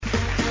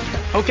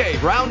Okay,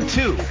 round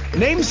two.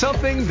 Name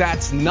something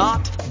that's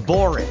not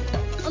boring.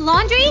 A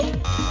laundry?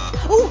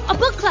 Ooh, a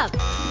book club.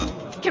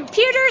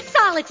 Computer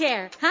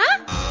solitaire,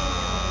 huh?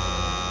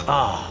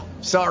 Ah,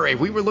 sorry,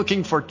 we were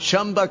looking for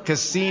Chumba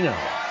Casino.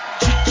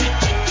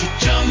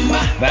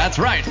 That's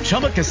right,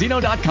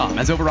 ChumbaCasino.com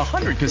has over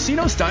 100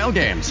 casino-style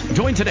games.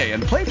 Join today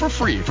and play for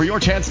free for your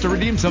chance to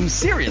redeem some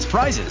serious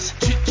prizes.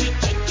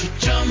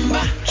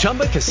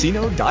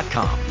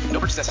 ChumbaCasino.com. No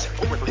purchase necessary.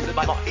 Void where prohibited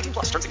by law. 18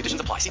 plus. Terms and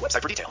conditions apply. See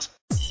website for details.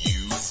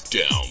 You've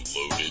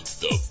downloaded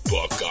the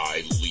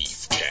Buckeye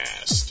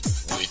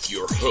Leafcast with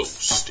your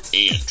host,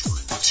 Andrew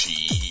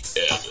T.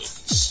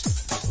 Evans,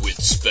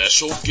 with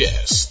special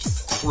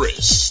guest,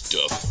 Chris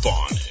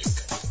Stefanik.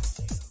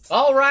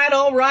 All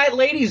right,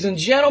 ladies and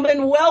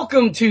gentlemen,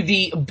 welcome to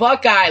the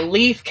Buckeye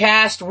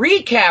Leafcast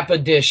recap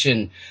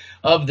edition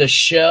of the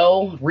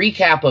show.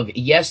 Recap of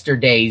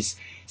yesterday's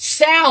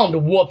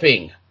sound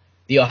whooping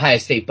the Ohio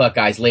State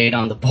Buckeyes laid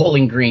on the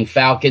Bowling Green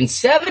Falcons,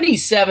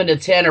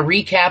 77-10, a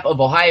recap of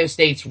Ohio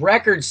State's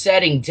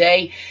record-setting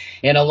day,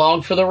 and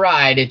along for the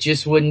ride, it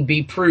just wouldn't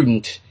be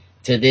prudent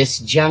to this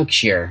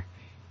juncture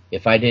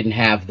if I didn't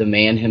have the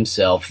man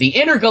himself, the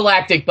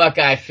intergalactic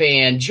Buckeye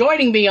fan,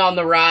 joining me on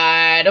the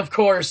ride, of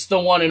course, the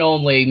one and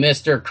only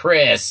Mr.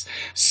 Chris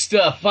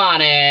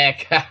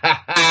Stefanik.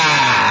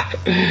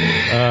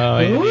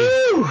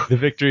 The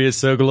victory is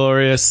so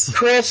glorious.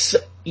 Chris,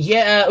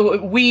 yeah,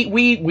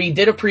 we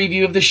did a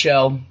preview of the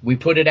show. We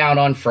put it out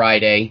on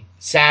Friday.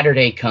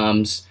 Saturday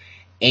comes,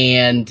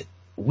 and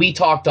we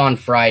talked on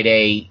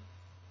Friday.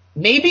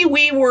 Maybe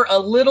we were a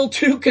little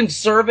too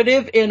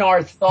conservative in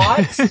our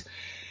thoughts.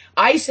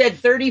 I said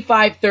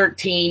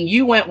 35-13.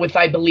 You went with,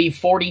 I believe,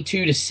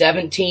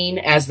 42-17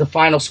 as the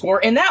final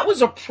score. And that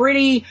was a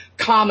pretty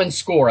common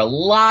score. A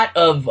lot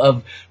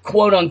of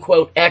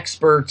quote-unquote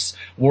experts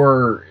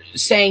were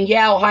saying,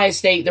 yeah, Ohio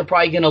State, they're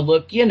probably going to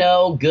look,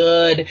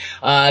 good.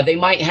 They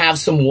might have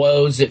some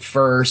woes at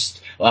first,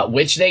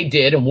 which they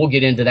did, and we'll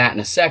get into that in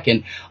a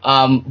second.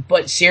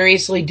 But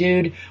seriously,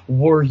 dude,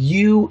 were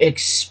you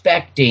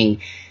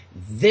expecting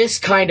this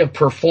kind of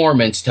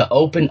performance to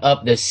open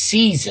up the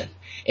season?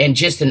 And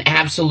just an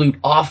absolute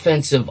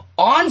offensive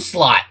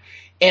onslaught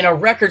and a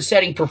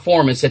record-setting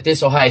performance that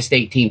this Ohio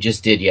State team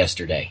just did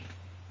yesterday.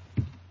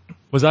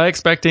 Was I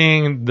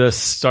expecting the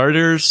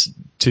starters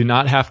to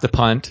not have to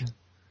punt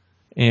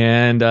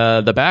and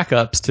the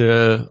backups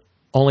to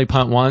only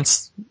punt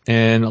once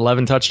and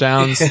 11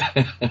 touchdowns?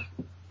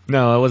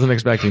 No, I wasn't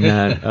expecting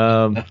that.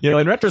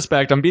 In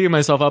retrospect, I'm beating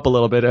myself up a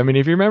little bit. I mean,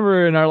 if you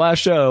remember in our last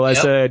show, I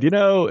said,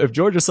 if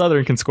Georgia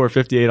Southern can score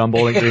 58 on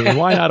Bowling Green,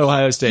 why not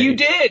Ohio State? You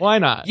did. Why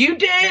not? You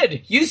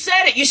did. You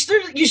said it.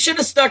 You should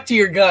have stuck to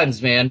your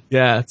guns, man.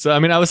 Yeah. So, I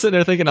mean, I was sitting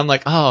there thinking, I'm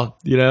like, I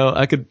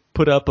could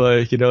put up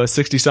a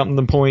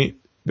 60-something point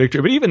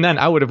victory. But even then,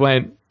 I would have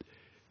went,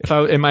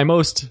 in my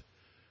most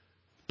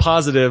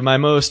positive,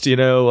 let's put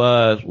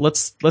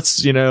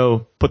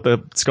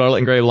the scarlet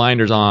and gray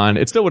blinders on,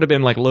 it still would have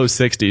been like low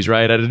 60s,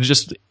 right? I'd have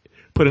just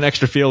put an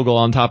extra field goal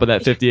on top of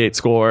that 58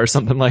 score or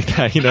something like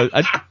that.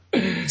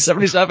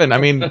 77. I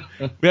mean,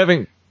 we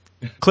haven't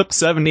clipped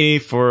 70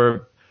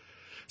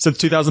 since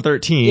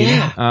 2013.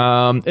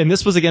 Yeah. And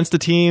this was against a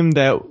team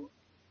that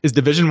is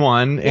Division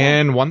I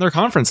and won their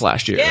conference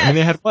last year. Yes. I mean,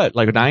 they had what,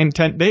 like 9,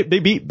 10, they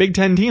beat Big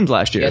Ten teams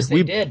last year. Yes,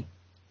 they did.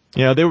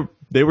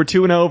 They were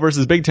 2-0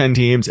 versus Big Ten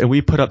teams, and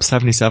we put up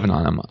 77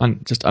 on them.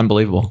 Just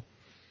unbelievable.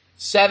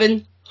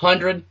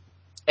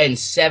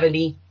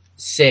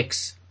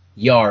 776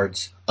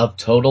 yards of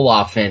total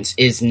offense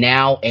is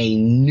now a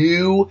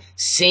new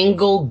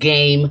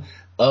single-game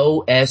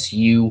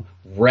OSU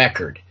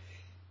record.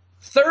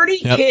 30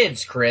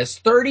 kids, Chris,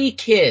 30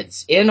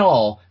 kids in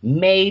all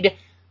made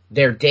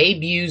their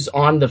debuts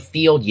on the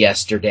field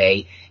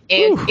yesterday.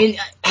 And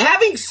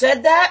having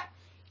said that,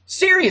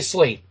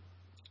 seriously,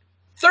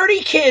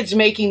 30 kids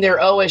making their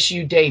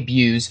OSU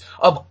debuts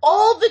of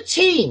all the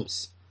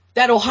teams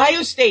that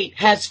Ohio State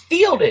has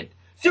fielded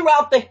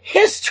throughout the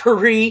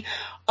history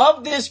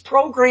of this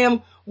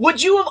program.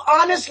 Would you have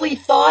honestly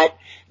thought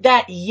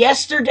that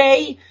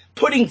yesterday,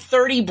 putting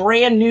 30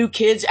 brand new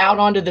kids out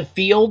onto the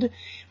field,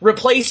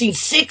 replacing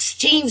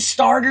 16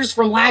 starters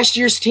from last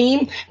year's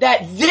team,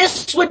 that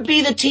this would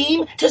be the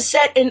team to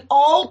set an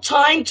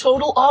all-time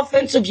total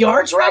offensive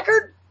yards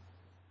record?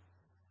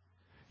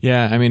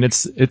 Yeah, I mean,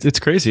 it's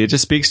crazy. It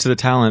just speaks to the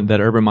talent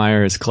that Urban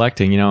Meyer is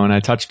collecting, and I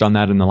touched on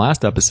that in the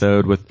last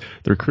episode with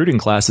the recruiting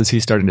classes.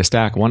 He's starting to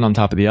stack one on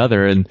top of the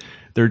other, and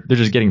they're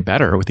just getting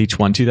better with each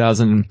one.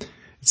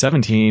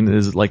 2017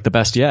 is like the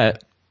best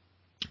yet.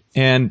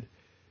 And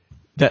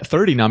that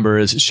 30 number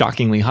is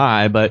shockingly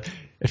high, but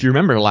if you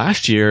remember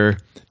last year,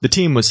 the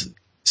team was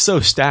so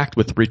stacked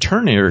with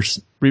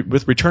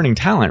returning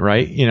talent,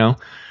 right?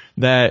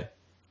 That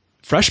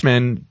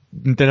freshmen,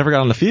 they never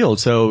got on the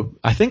field. So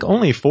I think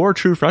only 4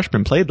 true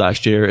freshmen played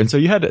last year. And so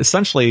you had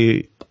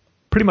essentially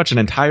pretty much an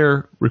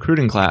entire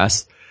recruiting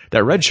class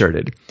that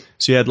redshirted.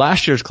 So you had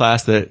last year's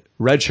class that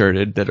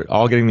redshirted, that are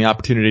all getting the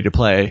opportunity to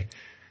play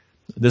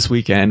this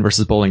weekend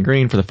versus Bowling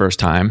Green for the first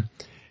time.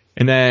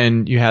 And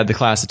then you had the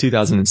class of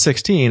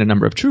 2016, a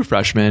number of true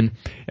freshmen.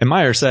 And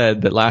Meyer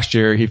said that last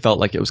year he felt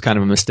like it was kind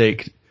of a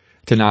mistake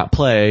to not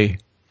play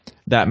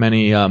that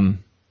many, freshmen,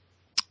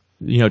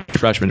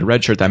 to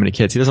redshirt that many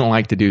kids. He doesn't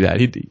like to do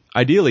that.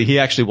 Ideally, he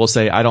actually will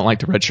say, I don't like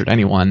to redshirt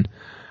anyone.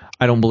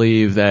 I don't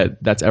believe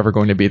that that's ever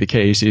going to be the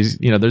case.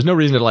 There's no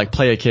reason to like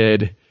play a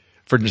kid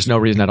for just no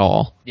reason at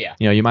all. Yeah.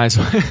 You might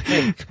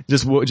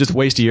as well just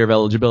waste a year of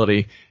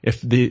eligibility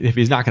if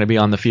he's not going to be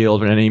on the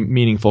field in any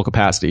meaningful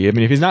capacity. I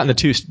mean, if he's not in the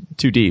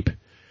too deep,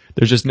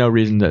 there's just no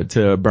reason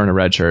to burn a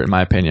red shirt, in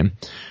my opinion.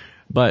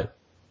 But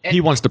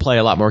he wants to play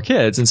a lot more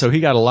kids, and so he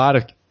got a lot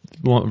of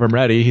them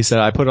ready. He said,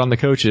 I put it on the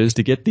coaches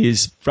to get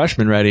these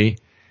freshmen ready.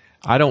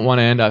 I don't want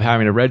to end up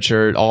having a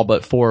redshirt all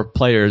but 4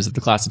 players of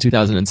the class of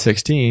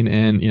 2016.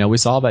 And, we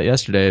saw that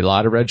yesterday. A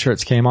lot of red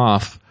shirts came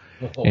off,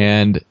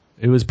 and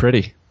it was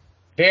pretty.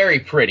 Very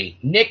pretty.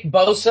 Nick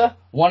Bosa,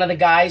 one of the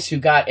guys who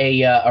got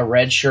a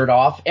red shirt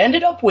off,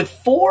 ended up with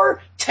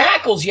 4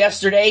 tackles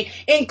yesterday,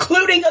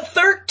 including a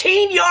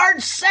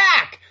 13-yard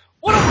sack.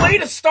 What a way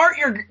to start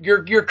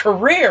your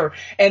career,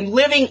 and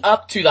living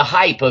up to the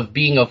hype of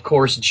being, of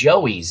course,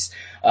 Joey's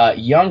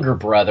younger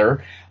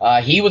brother.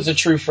 He was a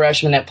true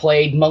freshman that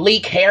played.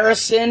 Malik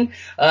Harrison,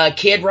 a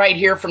kid right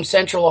here from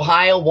Central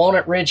Ohio,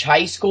 Walnut Ridge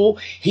High School.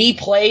 He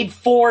played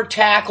 4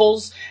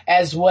 tackles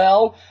as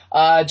well.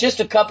 Just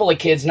a couple of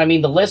kids, and I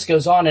mean, the list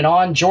goes on and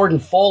on. Jordan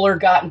Fuller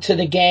got into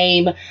the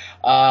game.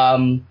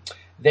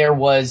 There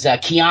was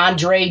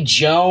Keandre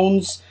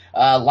Jones,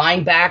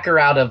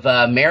 linebacker out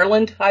of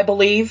Maryland, I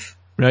believe.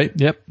 Right,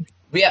 yep.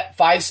 Yeah,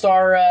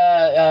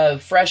 5-star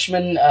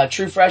freshman,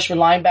 true freshman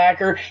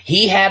linebacker.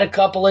 He had a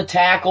couple of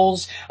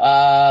tackles.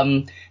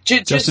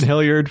 Justin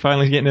Hilliard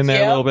finally getting in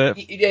there a little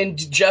bit.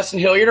 And Justin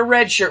Hilliard, a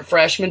redshirt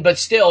freshman, but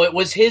still, it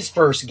was his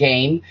first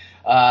game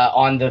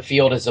on the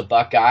field as a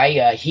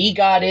Buckeye. He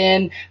got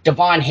in.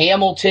 Devon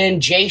Hamilton,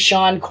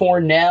 Jayshon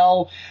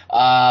Cornell,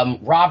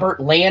 Robert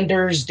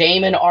Landers,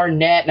 Damon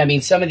Arnett. And I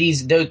mean, some of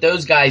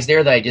those guys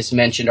there that I just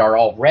mentioned are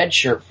all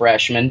redshirt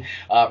freshmen.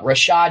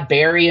 Rashad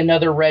Berry,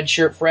 another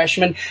redshirt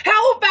freshman.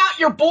 How about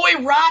your boy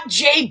Rod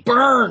J.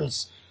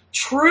 Burns?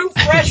 True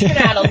freshman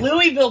out of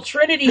Louisville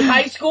Trinity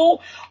High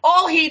School.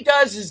 All he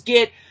does is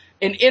get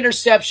an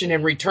interception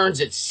and returns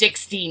it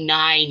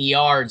 69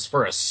 yards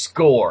for a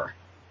score.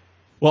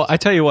 Well, I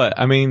tell you what,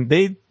 I mean,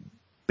 they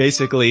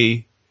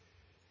basically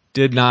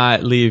did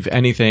not leave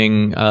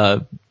anything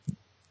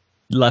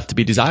left to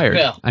be desired.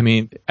 Yeah. I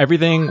mean,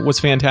 everything was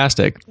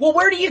fantastic. Well,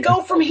 where do you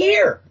go from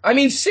here? I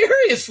mean,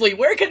 seriously,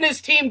 where can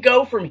this team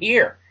go from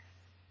here?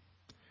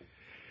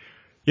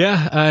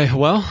 Yeah,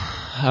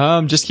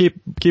 just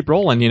keep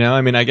rolling,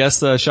 I mean, I guess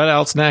the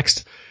shutout's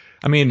next.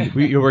 I mean,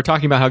 we were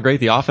talking about how great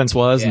the offense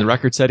was and the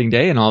record-setting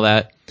day and all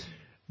that.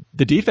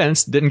 The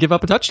defense didn't give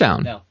up a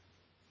touchdown. No.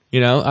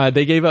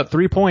 They gave up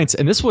 3 points,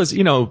 and this was,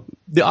 the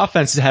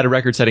offense had a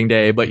record-setting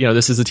day, but,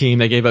 this is a team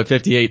that gave up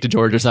 58 to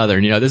Georgia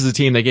Southern. This is a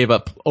team that gave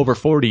up over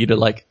 40 to,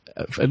 like,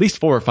 at least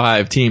 4 or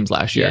 5 teams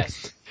last year.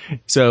 Yes.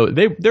 So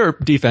their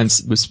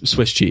defense was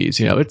Swiss cheese.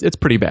 It's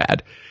pretty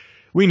bad.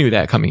 We knew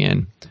that coming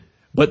in.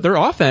 But their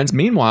offense,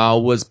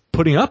 meanwhile, was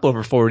putting up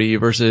over 40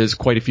 versus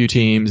quite a few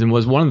teams and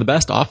was one of the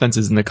best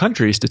offenses in the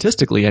country,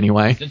 statistically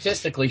anyway.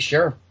 Statistically,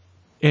 sure.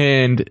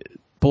 And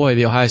boy,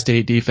 the Ohio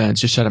State defense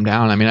just shut them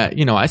down. I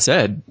mean, I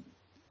said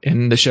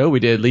in the show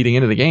we did leading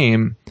into the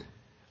game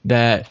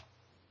that,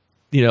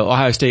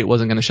 Ohio State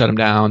wasn't going to shut them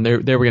down.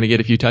 They were going to get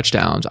a few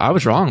touchdowns. I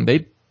was wrong.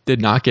 They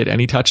did not get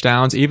any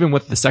touchdowns, even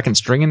with the second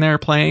string in there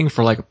playing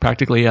for like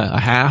practically a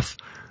half,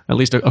 at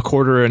least a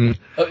quarter and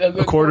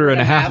a quarter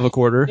and a half of a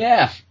quarter.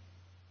 Yeah.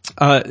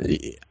 I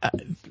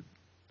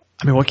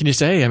mean, what can you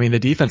say? I mean, the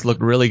defense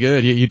looked really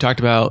good. You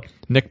talked about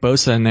Nick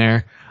Bosa in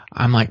there.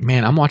 I'm like,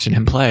 man, I'm watching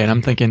him play, and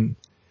I'm thinking,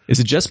 is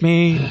it just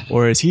me,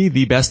 or is he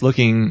the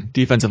best-looking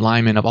defensive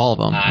lineman of all of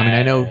them? I mean,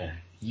 I know.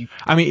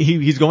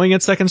 He's going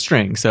at second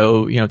string,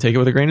 so take it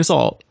with a grain of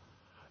salt.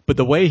 But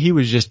the way he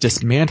was just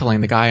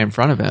dismantling the guy in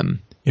front of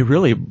him, it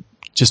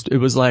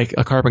was like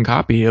a carbon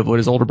copy of what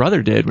his older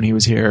brother did when he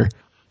was here.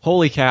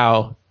 Holy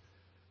cow.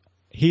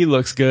 He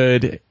looks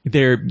good.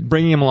 They're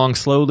bringing him along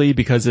slowly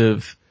because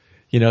of,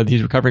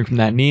 he's recovering from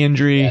that knee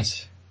injury.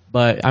 Yes.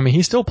 But, I mean,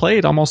 he still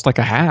played almost like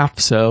a half,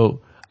 so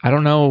I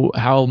don't know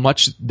how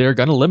much they're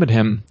going to limit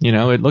him.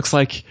 It looks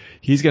like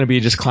he's going to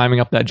be just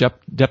climbing up that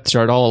depth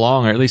chart all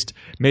along, or at least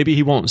maybe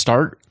he won't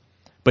start,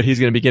 but he's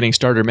going to be getting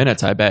starter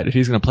minutes, I bet. If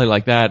he's going to play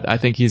like that, I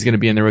think he's going to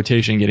be in the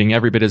rotation getting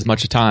every bit as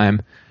much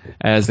time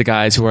as the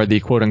guys who are the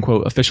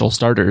quote-unquote official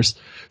starters.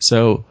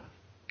 So,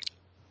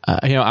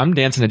 I'm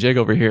dancing a jig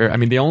over here. I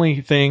mean, the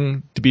only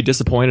thing to be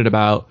disappointed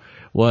about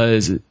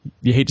was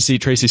you hate to see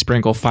Tracy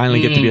Sprinkle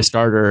finally get to be a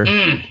starter,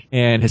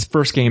 and his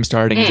first game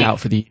starting is out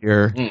for the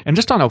year. And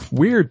just on a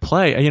weird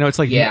play, it's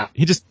like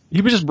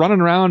he was just running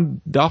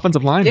around the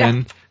offensive lineman.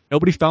 Yeah.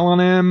 Nobody fell on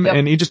him,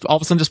 and he just all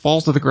of a sudden just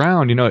falls to the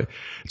ground.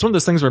 It's one of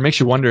those things where it makes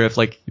you wonder if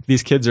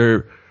these kids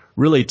are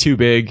really too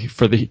big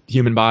for the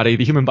human body.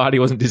 The human body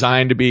wasn't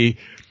designed to be,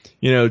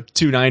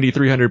 290,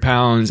 300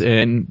 pounds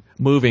and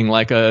moving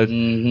like a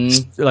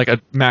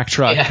Mack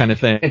truck kind of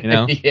thing,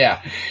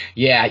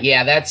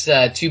 Yeah. That's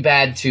too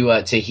bad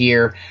to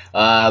hear.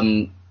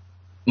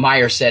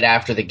 Meyer said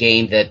after the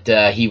game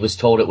that he was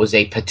told it was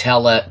a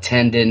patella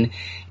tendon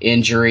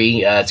injury.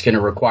 It's going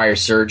to require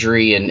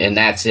surgery, and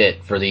that's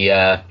it for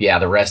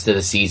the rest of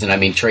the season. I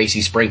mean,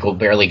 Tracy Sprinkle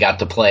barely got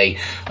to play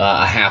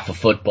a half of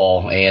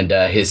football, and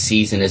his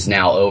season is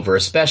now over,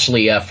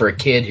 especially for a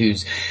kid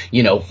who's,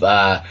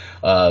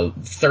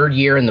 third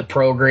year in the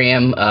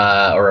program,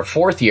 or a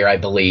fourth year, I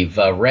believe,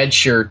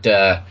 redshirt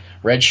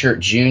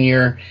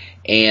junior.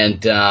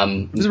 And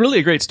it's really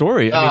a great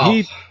story. I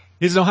mean,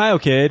 he's an Ohio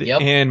kid,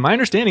 and my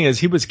understanding is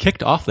he was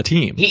kicked off the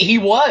team. He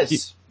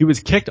was. He was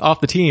kicked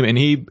off the team, and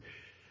he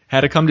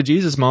had a come to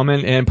Jesus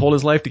moment and pulled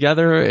his life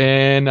together,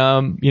 and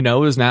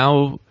is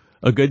now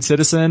a good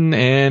citizen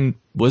and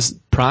was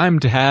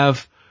primed to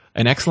have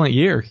an excellent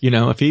year.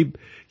 If he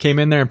came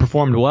in there and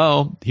performed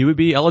well, he would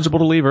be eligible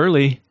to leave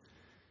early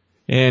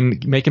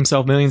and make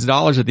himself millions of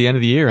dollars at the end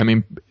of the year. I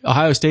mean,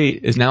 Ohio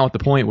State is now at the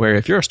point where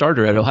if you're a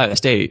starter at Ohio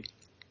State,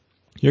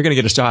 you're going to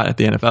get a shot at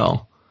the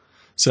NFL.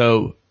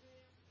 So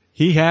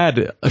he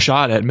had a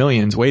shot at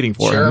millions waiting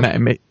for him.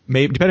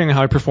 Maybe, depending on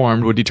how he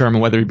performed, would determine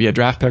whether he'd be a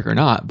draft pick or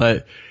not.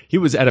 But he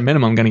was at a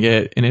minimum going to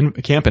get a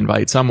camp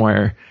invite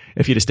somewhere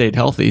if he'd have stayed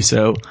healthy.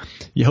 So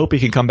you hope he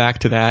can come back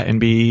to that and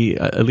be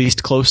at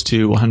least close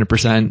to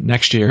 100%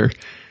 next year,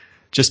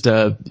 just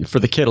for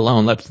the kid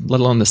alone, let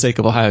alone the sake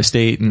of Ohio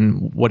State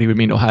and what he would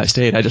mean to Ohio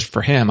State.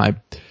 For him, I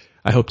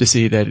hope to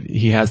see that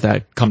he has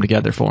that come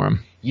together for him.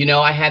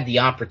 I had the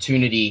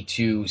opportunity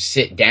to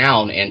sit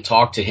down and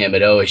talk to him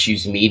at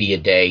OSU's Media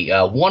Day,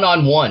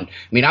 one-on-one. I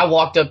mean, I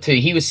walked up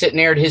he was sitting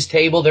there at his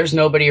table. There's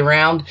nobody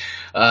around,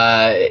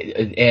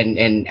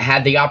 and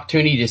had the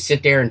opportunity to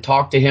sit there and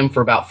talk to him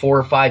for about 4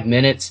 or 5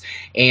 minutes.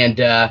 And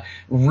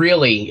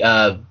really,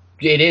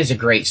 it is a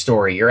great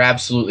story. You're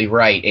absolutely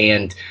right.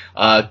 And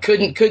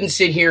couldn't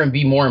sit here and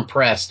be more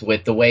impressed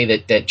with the way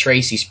that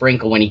Tracy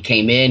Sprinkle, when he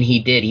came in,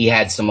 he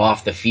had some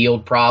off the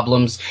field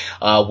problems,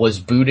 was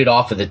booted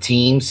off of the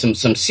team,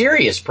 some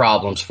serious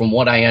problems from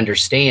what I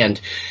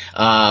understand.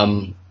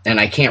 And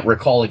I can't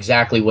recall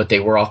exactly what they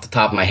were off the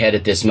top of my head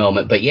at this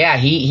moment. But yeah,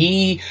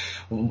 he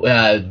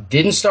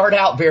didn't start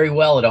out very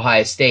well at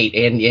Ohio State,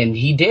 and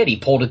he did. He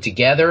pulled it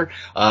together,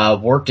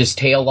 worked his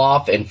tail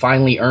off, and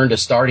finally earned a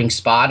starting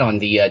spot on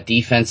the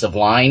defensive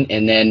line.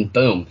 And then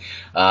boom,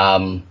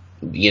 got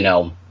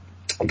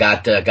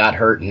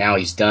hurt, and now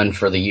he's done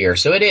for the year.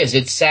 So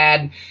it's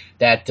sad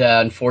that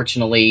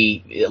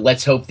unfortunately,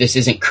 let's hope this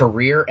isn't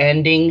career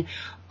ending.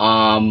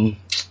 Because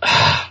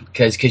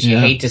you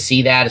hate to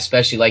see that,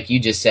 especially like you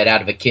just said,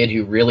 out of a kid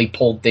who really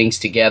pulled things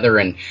together,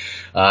 and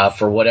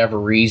for whatever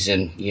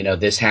reason,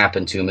 this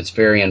happened to him. It's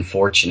very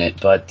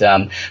unfortunate. But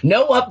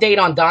no update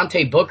on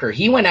Dante Booker.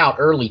 He went out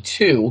early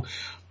too.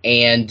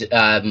 And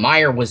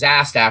Meyer was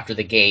asked after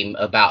the game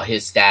about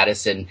his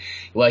status, and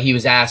he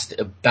was asked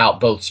about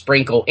both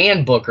Sprinkle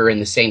and Booker in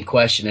the same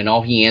question, and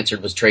all he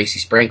answered was Tracy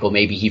Sprinkle.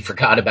 Maybe he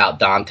forgot about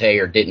Dante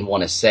or didn't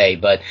want to say,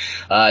 but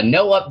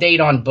no update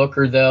on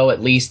Booker, though,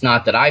 at least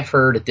not that I've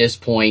heard at this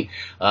point.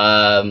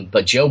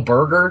 But Joe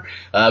Berger,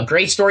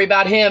 great story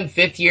about him,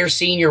 fifth-year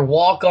senior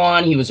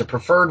walk-on. He was a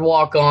preferred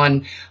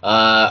walk-on,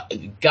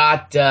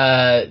 got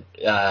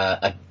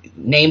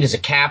named as a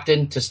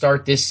captain to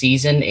start this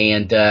season,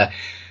 and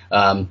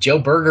Joe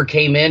Berger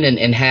came in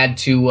and had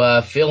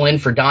to fill in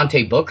for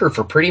Dante Booker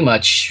for pretty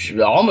much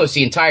almost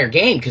the entire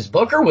game, because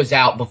Booker was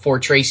out before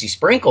Tracy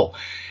Sprinkle.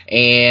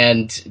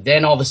 And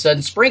then all of a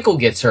sudden Sprinkle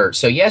gets hurt.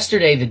 So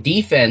yesterday the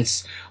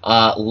defense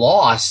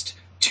lost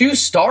two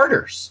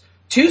starters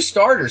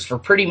for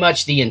pretty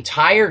much the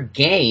entire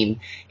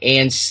game,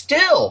 and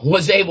still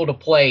was able to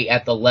play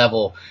at the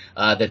level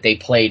that they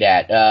played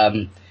at.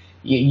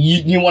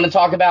 You want to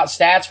talk about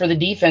stats for the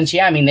defense?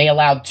 Yeah, I mean, they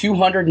allowed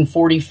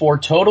 244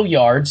 total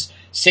yards,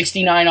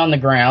 69 on the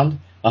ground,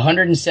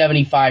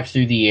 175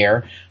 through the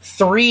air,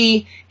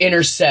 3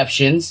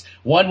 interceptions,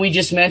 one we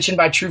just mentioned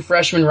by true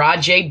freshman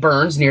Rajay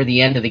Burns near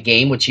the end of the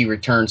game, which he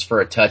returns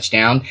for a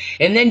touchdown.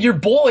 And then your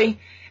boy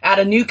out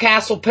of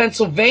Newcastle,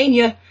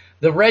 Pennsylvania,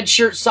 the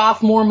redshirt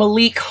sophomore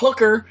Malik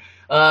Hooker,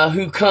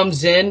 who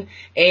comes in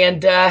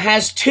and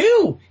has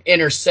 2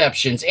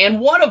 interceptions. And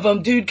one of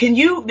them, dude, did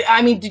you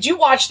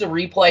watch the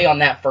replay on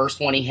that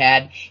first one he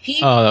had?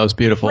 That was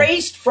beautiful.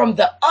 Raced from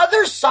the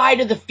other side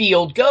of the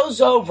field,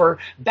 goes over,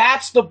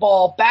 bats the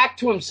ball back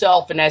to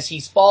himself, and as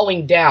he's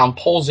falling down,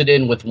 pulls it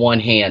in with one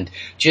hand.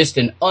 Just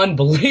an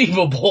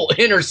unbelievable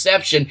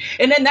interception.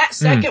 And then that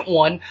second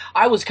one,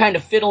 I was kind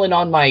of fiddling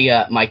on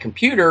my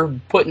computer,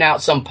 putting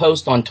out some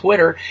post on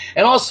Twitter,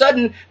 and all of a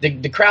sudden,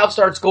 the crowd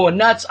starts going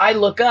nuts. I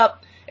look up,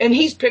 and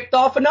he's picked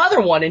off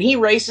another one, and he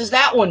races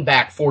that one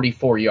back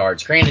 44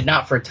 yards. Granted,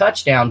 not for a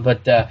touchdown,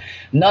 but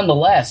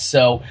nonetheless.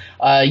 So,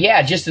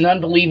 just an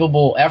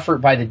unbelievable effort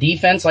by the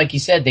defense. Like you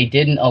said, they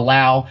didn't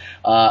allow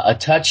a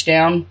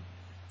touchdown.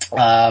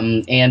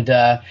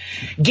 And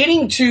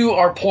getting to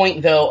our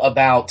point, though,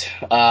 about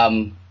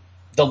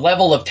the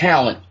level of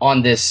talent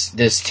on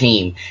this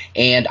team.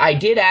 And I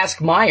did ask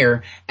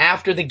Meyer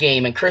after the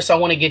game, and Chris, I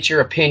want to get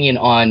your opinion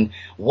on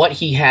what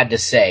he had to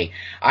say.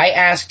 I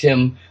asked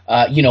him,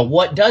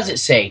 what does it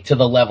say to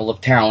the level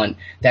of talent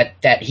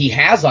that he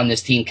has on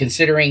this team,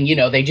 considering,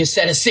 they just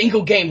set a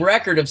single game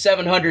record of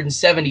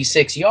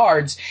 776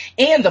 yards,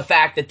 and the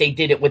fact that they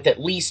did it with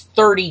at least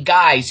 30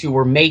 guys who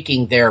were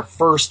making their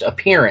first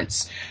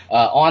appearance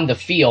on the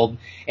field.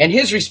 And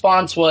his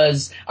response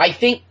was, I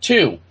think,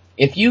 too,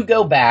 if you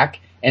go back,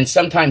 and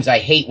sometimes I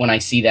hate when I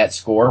see that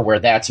score where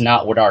that's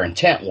not what our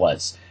intent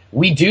was.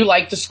 We do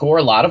like to score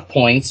a lot of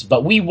points,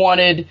 but we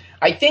wanted,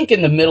 I think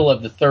in the middle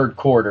of the third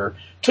quarter,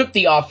 took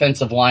the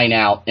offensive line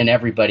out and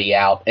everybody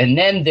out, and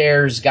then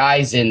there's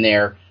guys in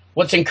there.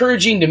 What's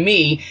encouraging to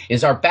me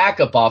is our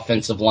backup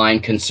offensive line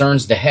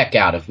concerns the heck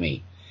out of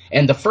me.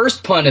 And the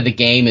first punt of the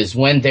game is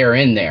when they're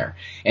in there.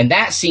 And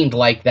that seemed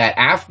like that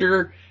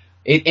after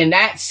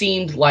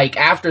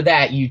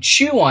that you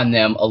chew on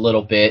them a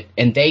little bit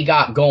and they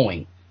got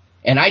going.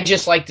 And I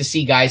just like to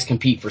see guys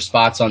compete for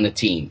spots on the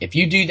team. If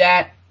you do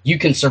that, you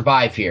can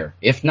survive here.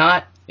 If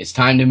not, it's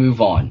time to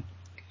move on.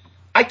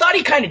 I thought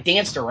he kind of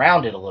danced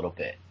around it a little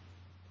bit.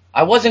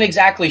 I wasn't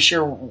exactly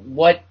sure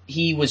what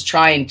he was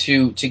trying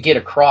to get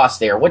across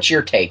there. What's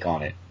your take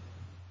on it?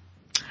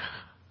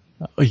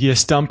 You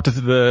stumped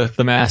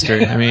the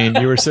master. I mean,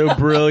 you were so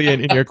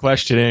brilliant in your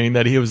questioning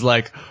that he was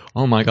like,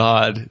 "Oh my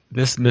God,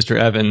 this Mr.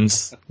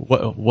 Evans.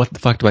 What the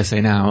fuck do I say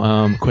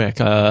now? Quick,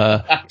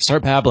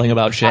 start babbling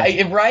about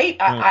shit." Right?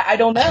 I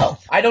don't know.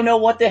 I don't know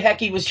what the heck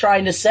he was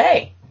trying to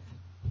say.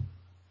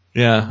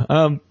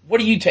 Yeah. What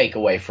do you take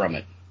away from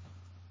it?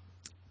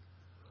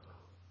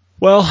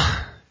 Well,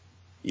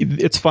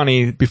 it's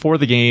funny. Before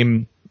the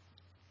game,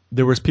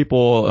 there was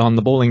people on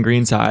the Bowling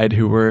Green side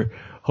who were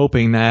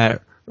hoping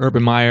that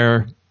Urban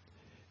Meyer,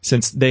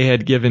 since they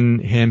had given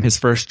him his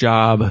first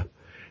job,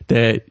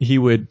 that he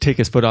would take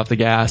his foot off the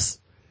gas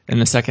in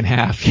the second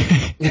half.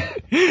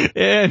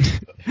 And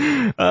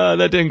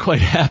that didn't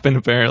quite happen,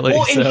 apparently.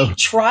 Well, and he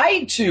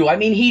tried to. I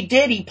mean, he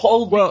did. He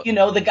pulled,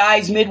 the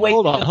guys midway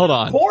through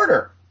the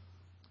quarter.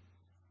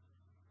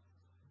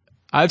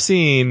 I've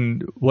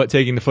seen what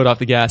taking the foot off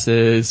the gas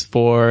is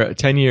for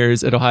 10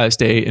 years at Ohio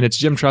State, and it's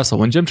Jim Tressel.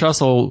 When Jim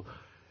Tressel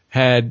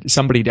had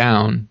somebody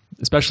down,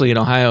 especially an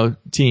Ohio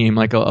team,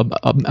 like a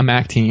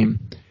MAC team,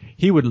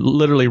 he would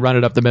literally run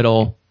it up the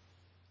middle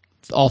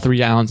all 3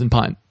 downs and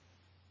punt.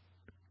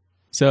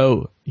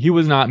 So he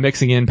was not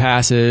mixing in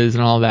passes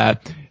and all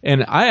that.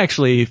 And I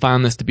actually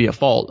found this to be a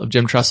fault of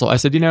Jim Tressel. I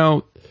said,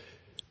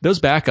 those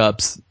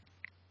backups,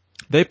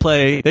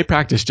 they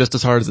practice just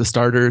as hard as the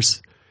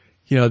starters.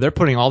 They're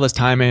putting all this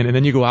time in, and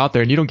then you go out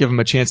there and you don't give them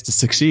a chance to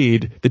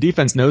succeed. The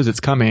defense knows it's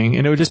coming,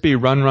 and it would just be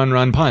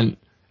run, punt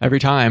every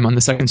time on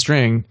the second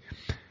string.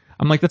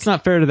 I'm like, that's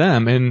not fair to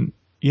them. And,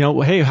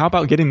 hey, how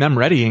about getting them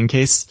ready in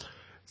case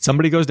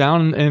somebody goes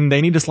down and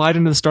they need to slide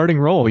into the starting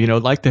role?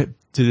 Like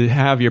to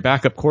have your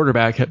backup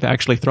quarterback have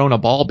actually thrown a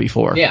ball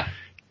before,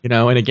 in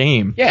a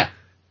game. Yeah.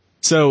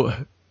 So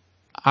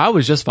I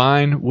was just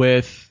fine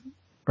with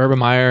Urban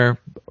Meyer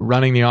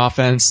running the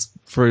offense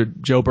for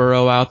Joe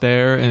Burrow out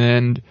there,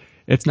 and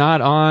it's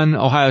not on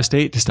Ohio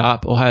State to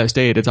stop Ohio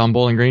State. It's on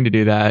Bowling Green to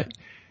do that.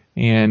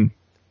 And,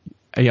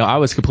 I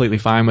was completely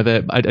fine with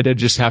it. I did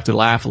just have to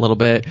laugh a little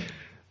bit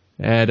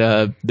at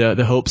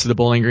the hopes of the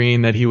Bowling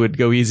Green that he would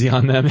go easy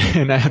on them.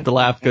 And I have to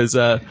laugh because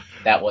I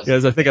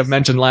think I've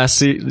mentioned last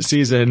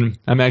season,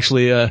 I'm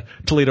actually a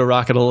Toledo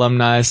Rocket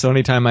alumni. So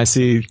anytime I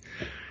see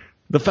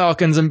the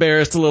Falcons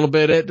embarrassed a little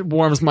bit, it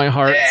warms my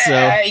heart.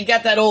 Yeah, so you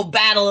got that old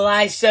Battle of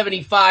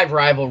I-75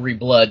 rivalry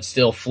blood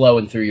still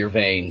flowing through your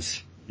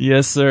veins.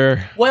 Yes,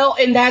 sir. Well,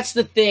 and that's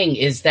the thing,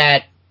 is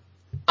that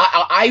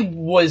I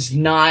was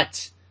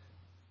not,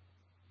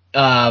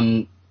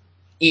 I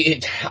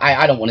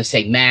don't want to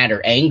say mad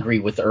or angry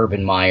with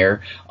Urban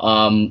Meyer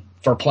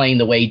for playing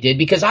the way he did,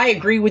 because I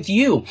agree with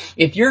you.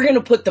 If you're going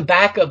to put the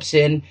backups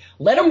in,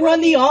 let them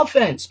run the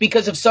offense,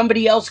 because if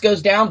somebody else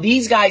goes down,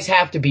 these guys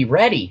have to be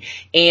ready.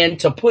 And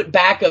to put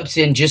backups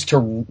in just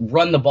to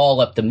run the ball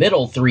up the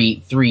middle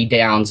three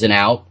downs and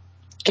out,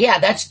 yeah,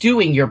 that's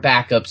doing your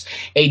backups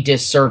a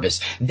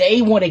disservice.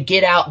 They want to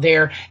get out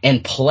there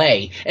and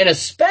play. And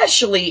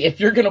especially if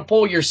you're going to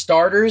pull your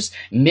starters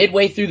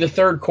midway through the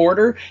third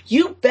quarter,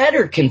 you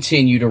better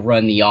continue to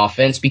run the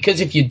offense,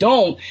 because if you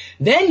don't,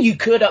 then you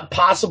could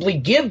possibly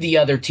give the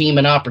other team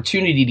an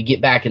opportunity to get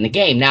back in the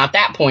game. Now, at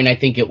that point, I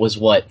think it was,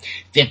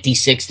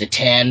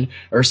 56-10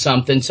 or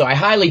something. So I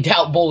highly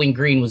doubt Bowling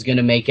Green was going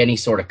to make any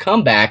sort of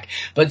comeback.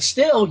 But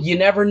still, you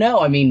never know.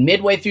 I mean,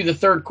 midway through the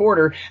third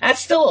quarter, that's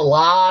still a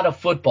lot of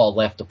football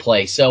left to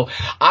play. So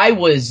I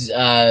was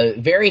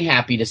very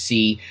happy to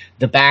see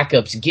the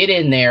backups get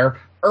in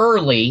there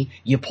early.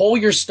 You pull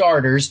your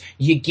starters,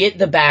 you get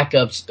the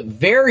backups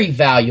very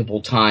valuable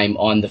time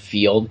on the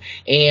field.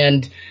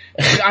 And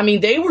I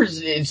mean, they were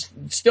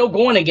still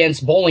going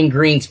against Bowling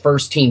Green's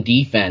first team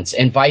defense,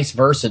 and vice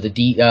versa.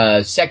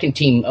 The second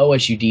team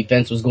OSU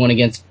defense was going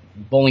against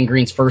Bowling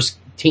Green's first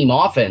team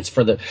offense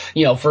for the,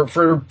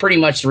 for pretty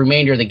much the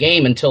remainder of the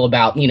game until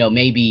about,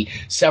 maybe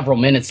several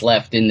minutes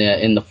left in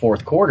the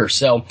fourth quarter.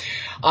 So,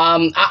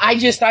 I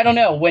don't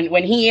know.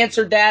 When he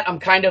answered that, I'm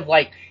kind of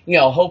like,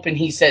 hoping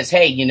he says,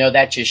 hey,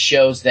 that just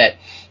shows that,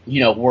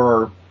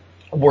 we're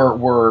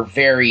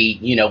very,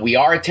 we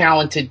are a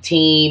talented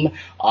team.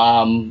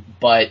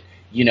 But,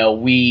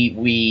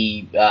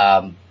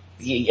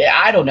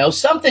 I don't know,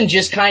 something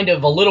just kind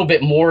of a little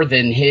bit more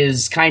than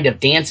his kind of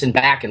dancing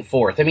back and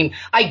forth. I mean,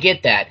 I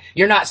get that.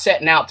 You're not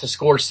setting out to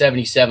score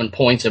 77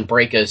 points and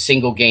break a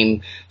single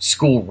game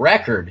school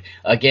record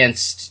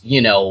against,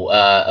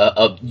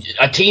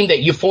 a team that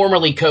you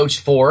formerly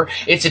coached for.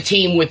 It's a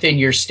team within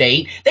your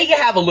state that you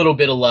have a little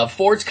bit of love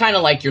for. It's kind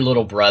of like your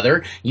little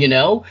brother, kind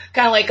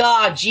of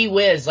like, gee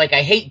whiz, like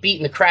I hate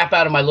beating the crap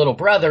out of my little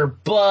brother,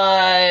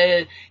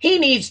 but he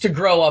needs to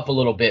grow up a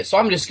little bit. So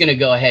I'm just going to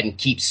go ahead and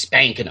keep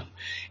spanking him.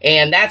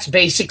 And that's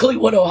basically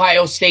what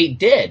Ohio State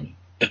did.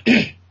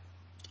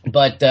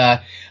 But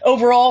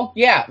overall,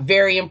 yeah,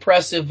 very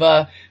impressive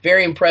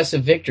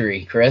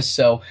victory, Chris.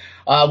 So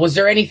was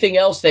there anything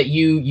else that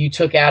you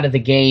took out of the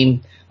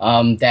game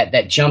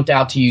that jumped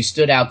out to you,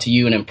 stood out to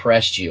you, and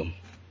impressed you?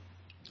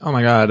 Oh,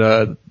 my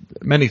God.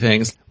 Many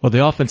things. Well,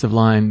 the offensive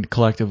line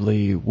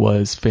collectively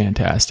was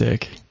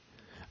fantastic.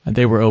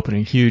 They were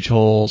opening huge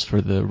holes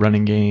for the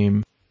running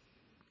game.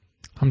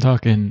 I'm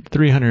talking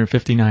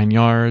 359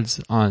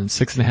 yards on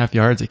 6.5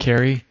 yards a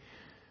carry.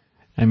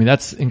 I mean,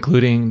 that's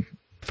including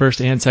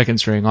first and second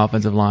string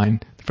offensive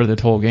line for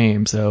the whole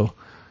game. So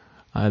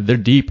they're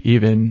deep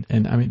even.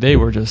 And I mean, they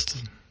were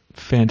just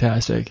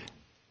fantastic.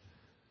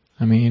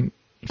 I mean,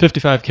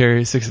 55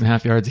 carries,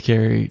 6.5 yards a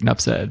carry,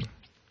 enough said.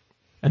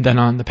 And then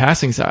on the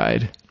passing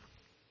side,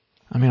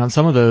 I mean, on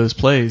some of those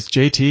plays,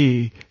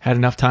 JT had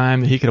enough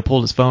time that he could have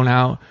pulled his phone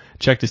out,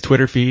 checked his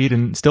Twitter feed,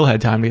 and still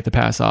had time to get the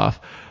pass off.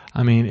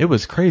 I mean, it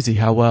was crazy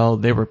how well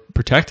they were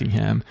protecting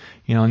him.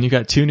 And you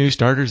got two new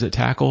starters at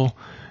tackle,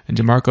 and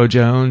DeMarco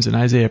Jones and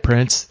Isaiah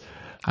Prince.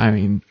 I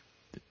mean,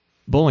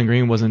 Bowling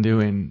Green wasn't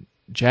doing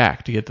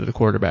jack to get to the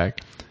quarterback.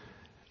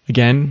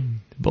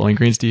 Again, Bowling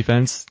Green's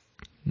defense,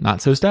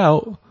 not so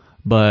stout,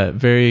 but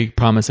very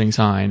promising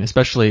sign,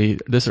 especially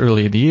this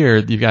early in the year.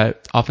 You've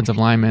got offensive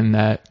linemen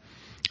that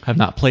have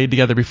not played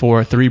together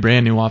before, 3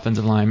 brand new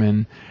offensive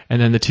linemen,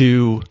 and then the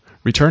 2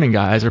 returning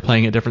guys are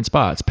playing at different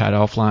spots. Pat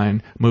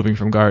Elflein moving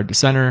from guard to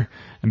center,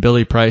 and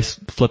Billy Price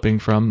flipping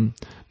from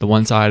the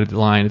one side of the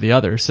line to the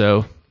other.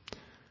 So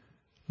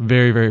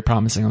very, very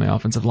promising on the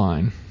offensive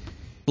line.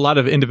 A lot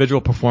of individual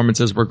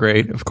performances were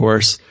great, of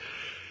course.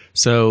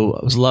 So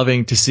I was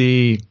loving to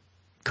see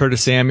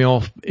Curtis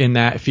Samuel in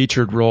that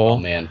featured role. Oh,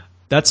 man.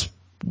 That's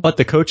what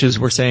the coaches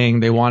were saying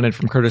they wanted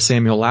from Curtis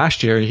Samuel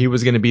last year. He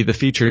was going to be the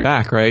featured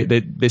back, right?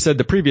 They said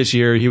the previous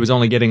year he was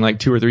only getting like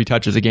 2 or 3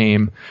 touches a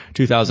game,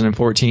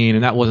 2014,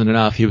 and that wasn't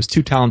enough. He was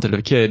too talented of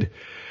a kid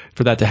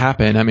for that to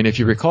happen. I mean, if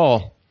you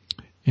recall,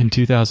 in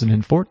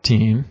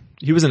 2014,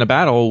 he was in a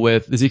battle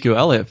with Ezekiel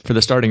Elliott for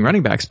the starting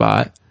running back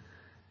spot,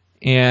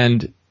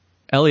 and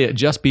Elliott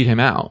just beat him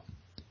out.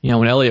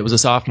 When Elliott was a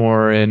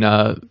sophomore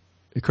and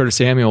Curtis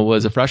Samuel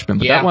was a freshman,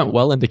 but that went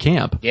well into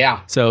camp.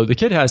 Yeah. So the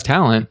kid has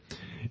talent.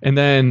 And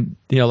then,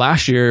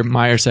 last year,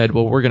 Meyer said,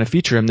 well, we're going to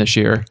feature him this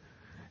year.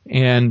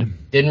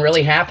 And didn't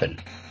really happen.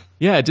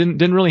 Yeah, it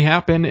didn't really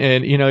happen.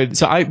 And,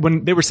 so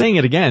when they were saying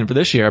it again for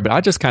this year, but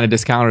I just kind of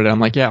discounted it. I'm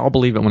like, yeah, I'll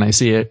believe it when I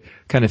see it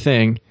kind of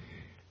thing.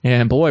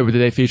 And boy,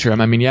 did they feature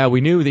him. I mean, yeah, we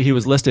knew that he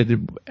was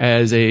listed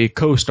as a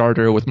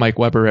co-starter with Mike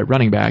Weber at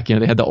running back.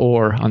 They had the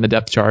or on the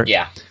depth chart.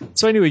 Yeah.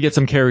 So I knew he'd get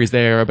some carries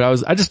there,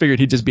 but I just figured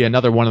he'd just be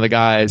another one of the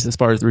guys as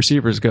far as the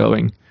receivers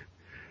going.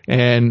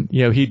 And,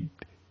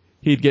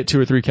 he'd get 2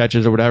 or 3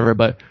 catches or whatever,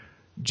 but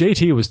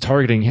JT was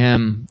targeting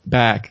him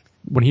back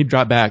when he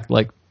dropped back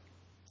like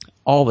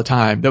all the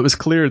time. That was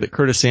clear that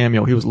Curtis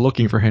Samuel, he was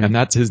looking for him.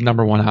 That's his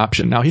number one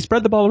option. Now, he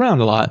spread the ball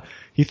around a lot.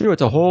 He threw it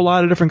to a whole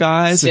lot of different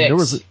guys.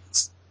 6.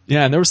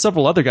 And there were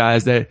several other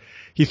guys that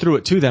he threw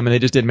it to them and they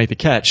just didn't make the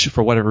catch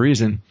for whatever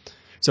reason.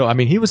 So, I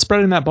mean, he was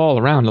spreading that ball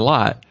around a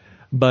lot,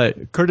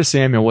 but Curtis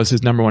Samuel was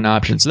his number one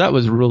option. So that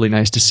was really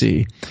nice to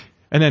see.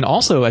 And then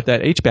also at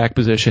that H-back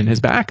position, his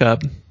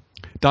backup,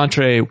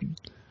 Dontre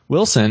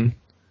Wilson,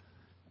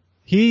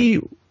 he,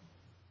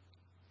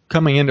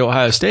 coming into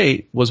Ohio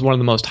State, was one of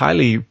the most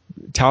highly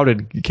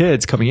touted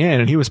kids coming in,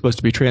 and he was supposed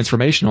to be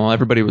transformational.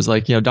 Everybody was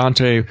like,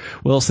 Dontre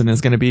Wilson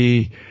is going to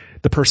be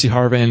the Percy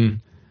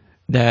Harvin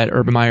that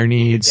Urban Meyer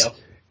needs. Yep.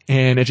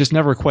 And it just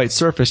never quite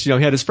surfaced. He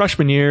had his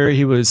freshman year.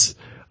 He was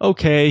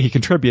okay. He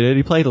contributed.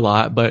 He played a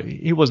lot, but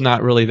he was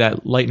not really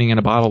that lightning in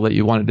a bottle that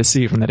you wanted to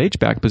see from that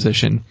H-back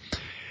position.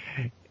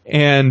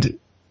 And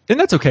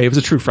that's okay. He was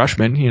a true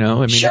freshman, I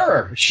mean,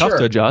 sure. Tough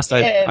to adjust.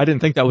 I didn't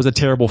think that was a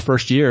terrible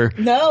first year.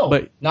 No,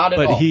 but not at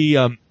all. But he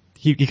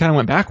kind of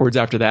went backwards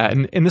after that,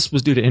 and this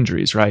was due to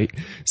injuries, right?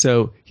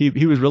 So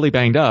he was really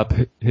banged up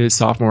his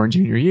sophomore and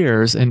junior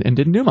years and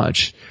didn't do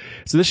much.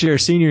 So this year,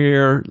 senior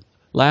year,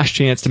 last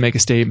chance to make a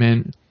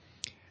statement,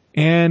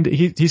 and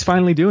he's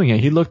finally doing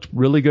it. He looked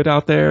really good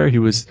out there. He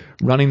was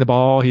running the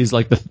ball. He's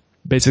like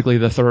basically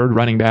the third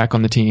running back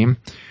on the team.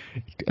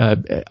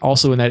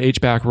 Also in that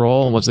H-back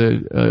role, was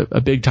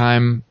a big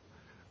time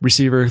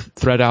receiver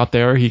threat out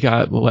there. He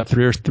got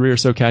three or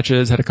so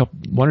catches, had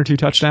one or two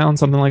touchdowns,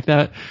 something like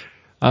that.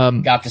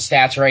 Got the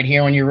stats right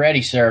here when you're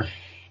ready, sir.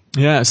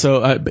 Yeah.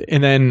 So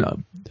and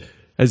then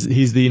as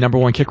he's the number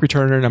one kick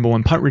returner, number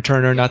one punt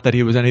returner. Not that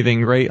he was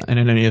anything great in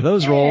any of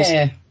those roles,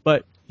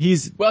 but he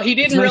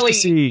didn't really.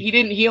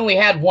 He only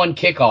had one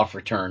kickoff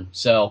return,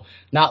 so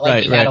not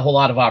like he had a whole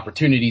lot of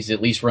opportunities to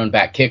at least run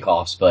back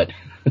kickoffs. But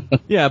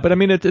yeah, but I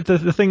mean,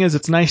 the thing is,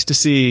 it's nice to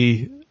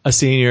see a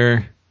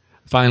senior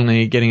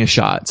finally getting a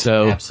shot.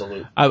 So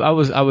absolutely, I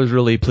was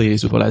really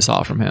pleased with what I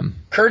saw from him.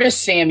 Curtis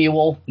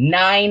Samuel,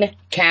 9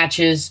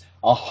 catches,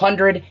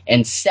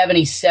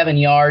 177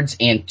 yards,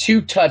 and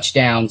 2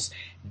 touchdowns.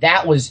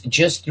 That was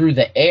just through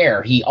the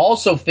air. He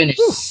also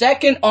finished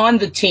second on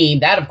the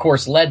team. That, of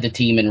course, led the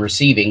team in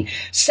receiving.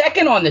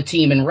 Second on the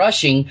team in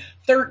rushing,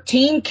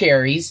 13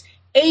 carries,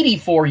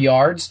 84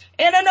 yards,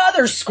 and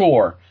another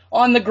score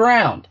on the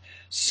ground.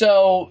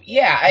 So,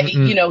 yeah,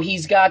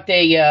 he's got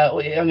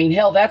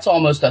that's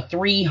almost a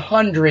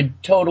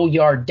 300 total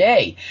yard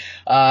day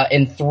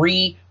and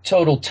 3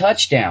 total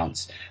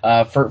touchdowns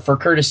for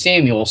Curtis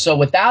Samuel. So,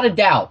 without a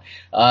doubt,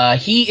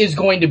 he is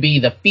going to be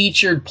the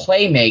featured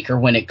playmaker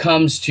when it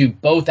comes to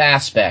both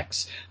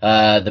aspects.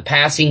 The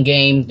passing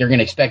game, they're going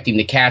to expect him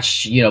to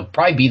catch,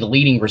 probably be the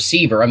leading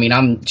receiver. I mean,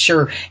 I'm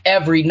sure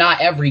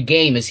not every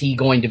game is he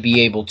going to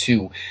be able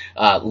to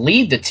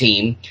lead the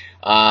team,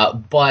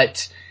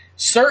 but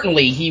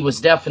certainly he was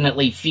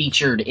definitely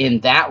featured in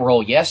that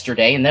role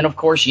yesterday. And then, of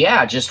course,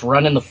 just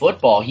running the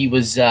football. He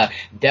was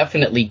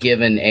definitely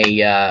given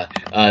a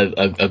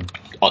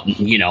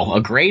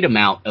great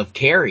amount of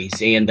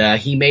carries, and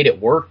he made it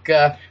work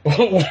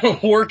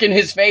in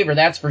his favor,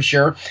 that's for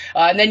sure.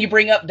 And then you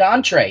bring up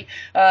Dontre.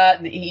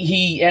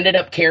 He ended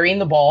up carrying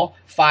the ball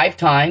 5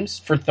 times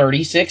for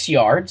 36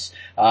 yards.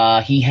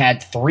 He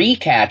had 3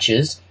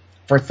 catches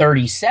for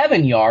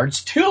 37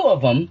 yards. 2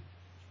 of them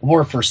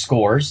were for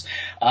scores,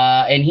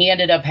 and he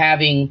ended up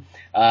having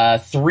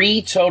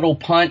 3 total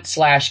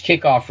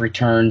punt/kickoff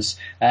returns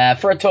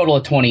for a total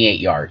of 28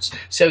 yards.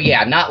 So,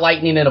 not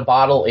lightning in a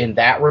bottle in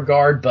that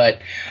regard, but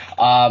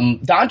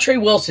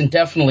Dontre Wilson,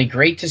 definitely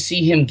great to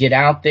see him get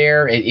out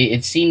there.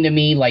 It seemed to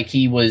me like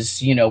he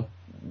was,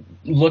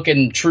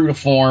 looking true to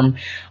form.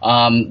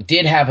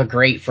 Did have a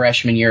great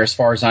freshman year as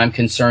far as I'm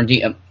concerned.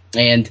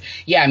 And,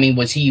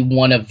 was he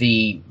one of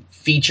the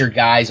featured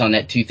guys on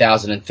that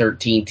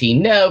 2013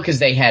 team? No, because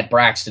they had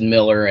Braxton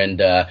Miller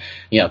and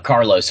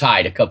Carlos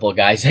Hyde, a couple of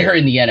guys there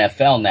in the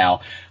NFL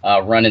now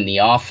running the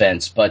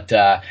offense. But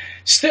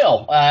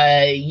still,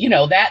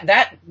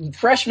 that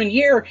freshman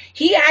year,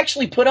 he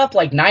actually put up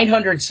like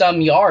 900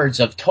 some yards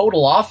of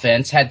total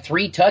offense, had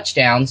 3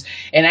 touchdowns,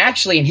 and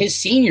actually in his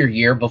senior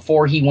year,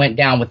 before he went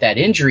down with that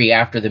injury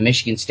after the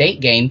Michigan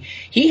State game,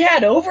 he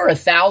had over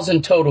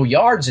 1,000 total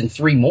yards and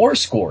 3 more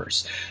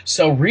scores.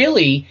 So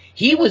really,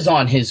 he was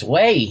on his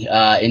way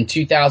in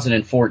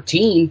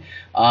 2014,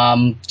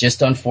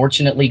 just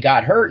unfortunately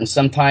got hurt, and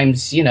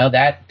sometimes,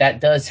 that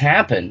does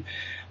happen.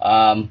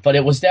 But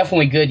it was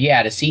definitely good,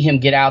 to see him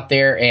get out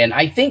there, and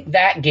I think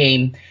that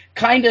game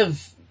kind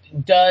of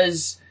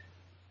does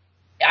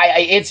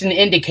it's an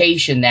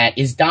indication that,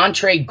 is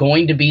Dontre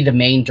going to be the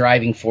main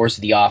driving force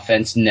of the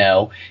offense?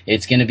 No.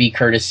 It's going to be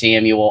Curtis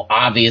Samuel,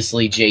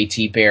 obviously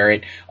J.T.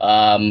 Barrett,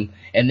 and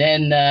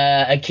then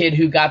a kid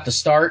who got the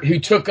start, who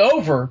took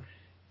over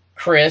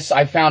Chris.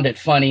 I found it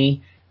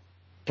funny,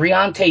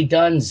 Breonte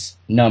Dunn's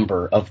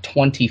number of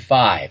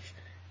 25.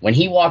 When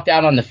he walked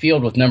out on the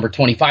field with number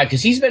 25,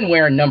 because he's been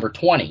wearing number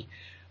 20,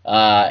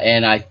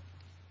 and I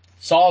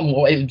saw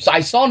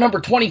number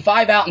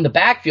 25 out in the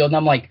backfield, and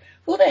I'm like,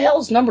 who the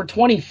hell's number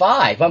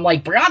 25? I'm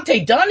like,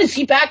 Breonte Dunn, is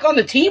he back on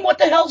the team? What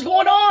the hell's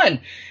going on?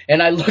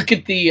 And I look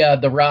at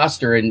the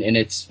roster, and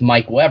it's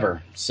Mike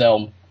Weber.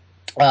 So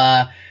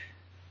that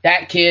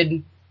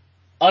kid,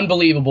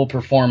 unbelievable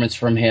performance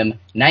from him.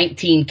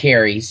 19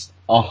 carries,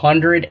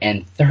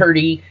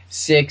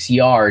 136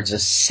 yards, a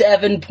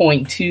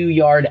 7.2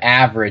 yard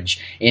average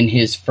in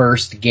his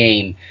first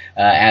game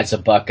as a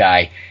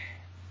Buckeye.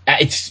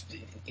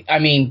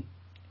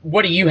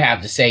 What do you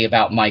have to say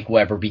about Mike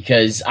Weber?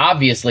 Because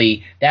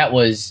obviously that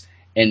was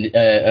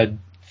a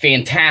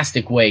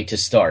fantastic way to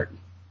start.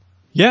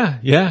 Yeah,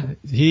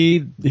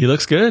 he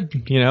looks good.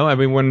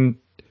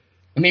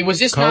 Was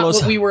this not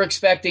what we were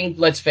expecting?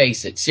 Let's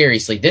face it,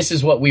 seriously, this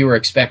is what we were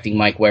expecting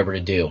Mike Weber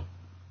to do.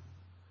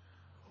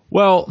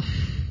 Well,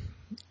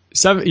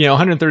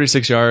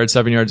 136 yards,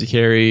 7 yards a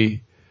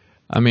carry.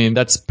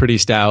 That's pretty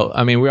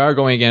stout. We are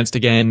going against,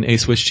 again, a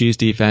Swiss cheese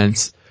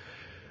defense,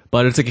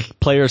 but it's a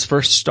player's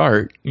first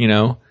start,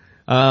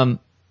 I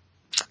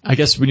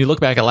guess when you look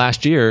back at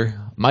last year,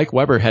 Mike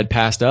Weber had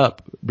passed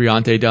up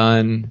Breonte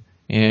Dunn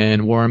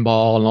and Warren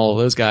Ball and all of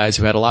those guys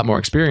who had a lot more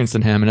experience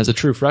than him, and as a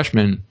true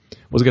freshman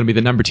was going to be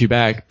the number 2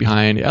 back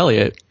behind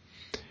Elliott.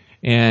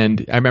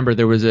 And I remember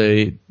there was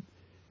a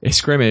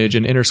scrimmage,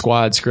 an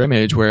inter-squad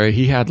scrimmage, where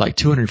he had like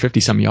 250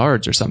 some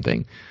yards or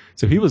something.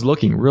 So he was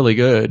looking really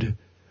good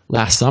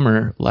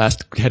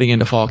heading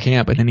into fall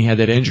camp, and then he had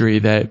that injury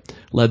that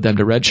led them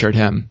to redshirt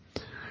him.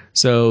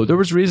 So there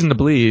was reason to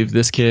believe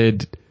this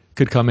kid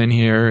could come in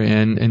here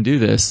and do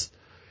this.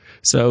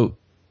 So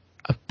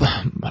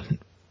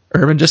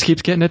Urban just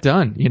keeps getting it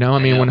done. I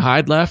mean, when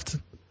Hyde left,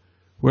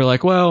 we're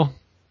like, well,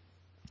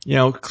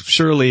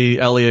 surely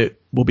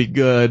Elliott will be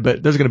good,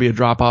 but there's going to be a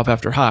drop off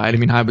after Hyde. I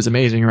mean, Hyde was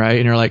amazing, right?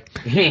 And you're like,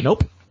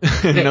 nope,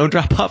 no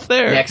drop off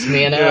there. Next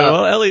man up.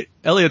 Well,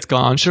 Elliott's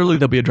gone. Surely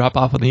there'll be a drop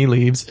off when he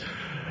leaves.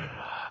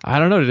 I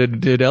don't know.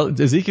 Did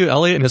Ezekiel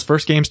Elliott in his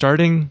first game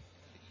starting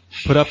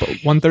put up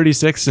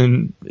 136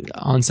 on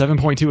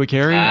 7.2 a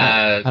carry?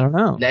 I don't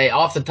know.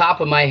 Off the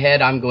top of my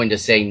head, I'm going to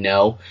say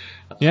no.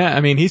 Yeah,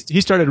 I mean, he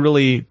started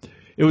really.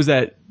 It was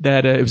it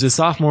was his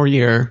sophomore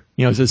year.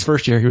 It was his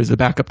first year. He was the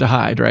backup to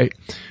Hyde, right?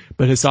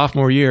 But his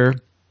sophomore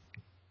year,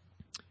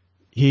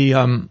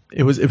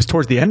 it was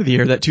towards the end of the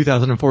year, that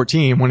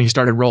 2014, when he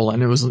started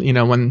rolling. It was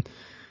when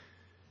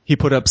he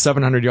put up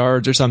 700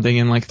 yards or something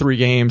in like 3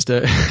 games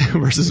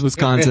versus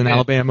Wisconsin,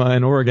 Alabama,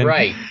 and Oregon.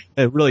 Right.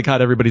 It really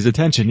caught everybody's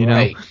attention,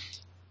 Right.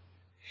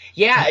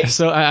 Yeah.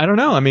 So I don't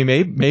know. I mean,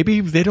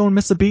 maybe they don't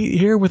miss a beat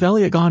here with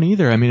Elliott gone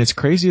either. I mean, as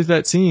crazy as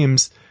that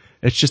seems,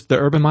 it's just the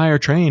Urban Meyer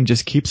train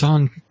just keeps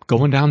on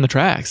going down the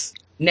tracks.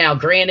 Now,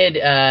 granted,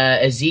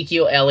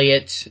 Ezekiel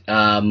Elliott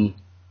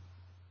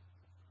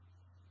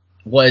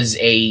was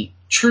a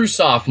true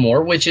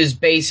sophomore, which is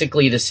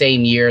basically the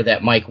same year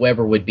that Mike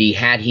Weber would be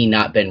had he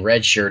not been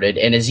redshirted.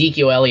 And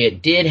Ezekiel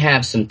Elliott did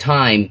have some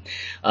time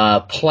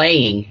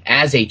playing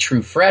as a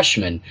true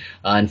freshman.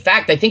 In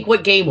fact, I think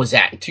what game was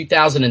that? In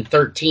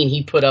 2013,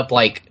 he put up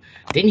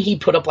didn't he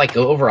put up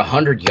over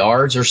 100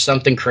 yards or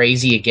something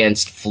crazy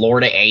against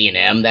Florida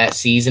A&M that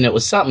season? It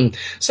was something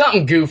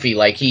goofy.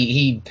 Like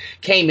he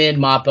came in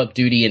mop-up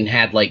duty and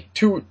had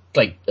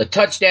a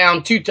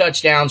touchdown, 2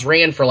 touchdowns,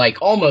 ran for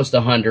almost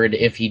 100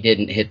 if he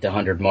didn't hit the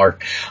 100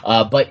 mark.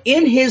 But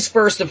in his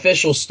first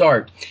official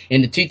start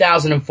in the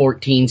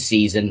 2014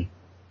 season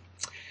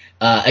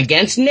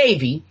against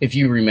Navy, if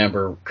you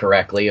remember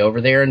correctly,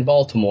 over there in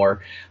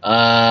Baltimore,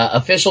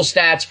 official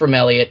stats from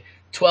Elliott: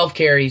 12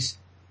 carries,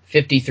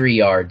 53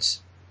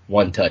 yards,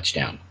 1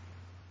 touchdown.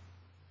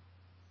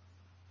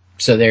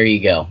 So there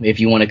you go, if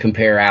you want to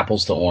compare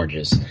apples to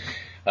oranges.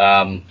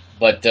 I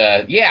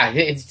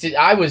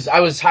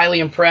was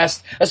highly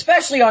impressed,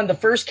 especially on the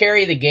first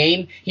carry of the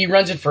game. He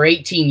runs it for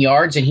 18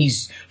 yards, and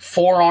he's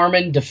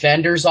forearming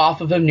defenders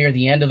off of him near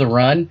the end of the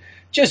run.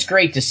 Just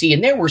great to see.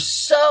 And there were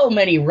so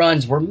many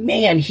runs where,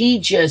 man, he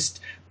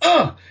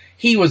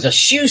was a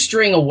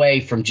shoestring away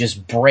from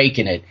just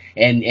breaking it.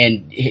 And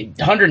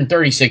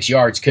 136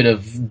 yards could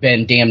have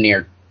been damn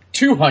near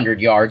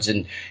 200 yards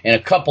and a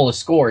couple of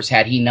scores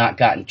had he not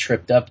gotten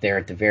tripped up there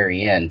at the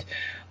very end.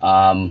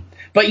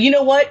 But you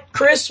know what,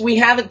 Chris? We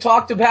haven't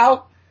talked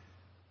about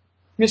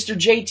Mr.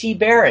 J.T.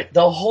 Barrett,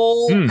 the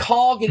whole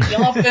cog in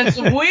the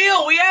offensive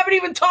wheel. We haven't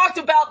even talked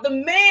about the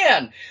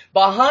man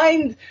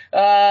behind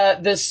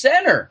the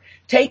center,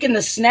 taking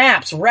the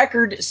snaps,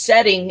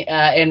 record-setting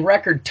and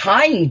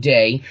record-tying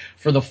day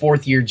for the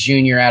fourth-year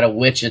junior out of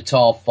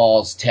Wichita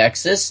Falls,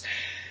 Texas.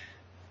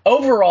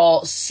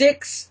 Overall,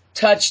 6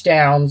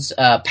 touchdowns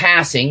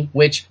passing,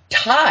 which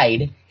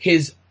tied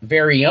his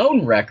very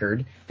own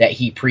record that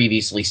he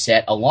previously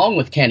set along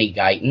with Kenny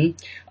Guyton.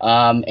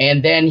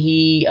 And then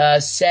he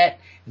set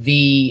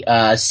the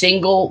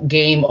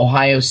single-game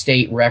Ohio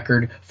State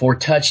record for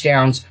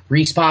touchdowns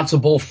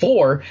responsible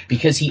for,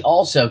 because he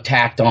also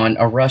tacked on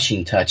a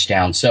rushing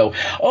touchdown. So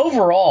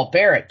overall,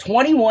 Barrett,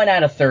 21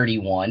 out of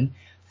 31,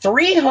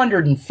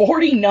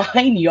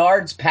 349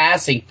 yards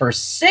passing for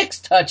 6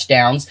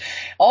 touchdowns,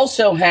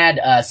 also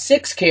had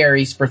 6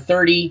 carries for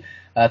 30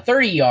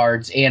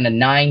 yards and a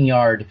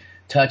 9-yard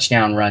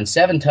touchdown run,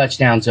 7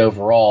 touchdowns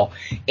overall.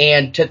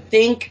 And to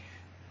think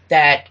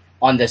that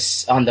on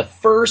the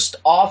first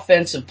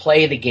offensive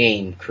play of the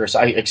game,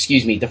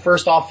 the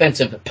first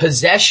offensive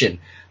possession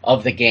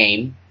of the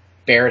game,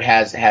 Barrett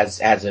has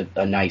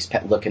a nice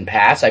looking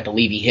pass. I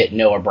believe he hit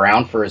Noah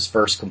Brown for his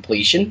first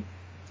completion.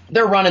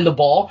 They're running the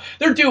ball.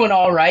 They're doing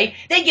all right.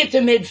 They get to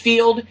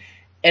midfield,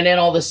 and then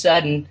all of a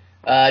sudden,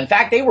 in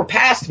fact, they were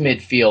past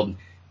midfield.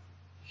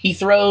 He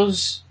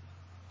throws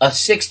a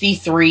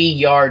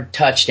 63-yard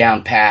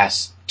touchdown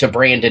pass to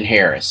Brandon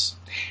Harris.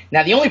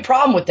 Now, the only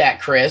problem with that,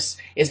 Chris,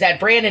 is that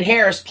Brandon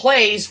Harris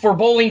plays for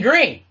Bowling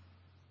Green.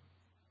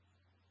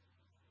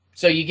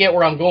 So you get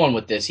where I'm going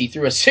with this. He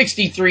threw a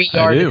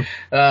 63-yard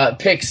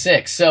pick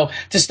 6. So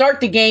to start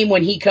the game,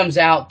 when he comes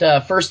out,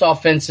 first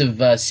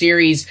offensive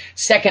series,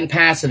 second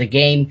pass of the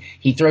game,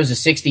 he throws a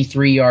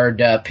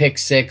 63-yard pick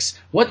 6.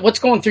 What's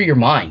going through your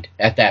mind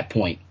at that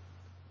point?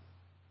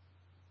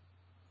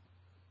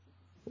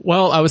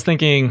 Well, I was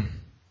thinking,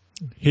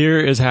 here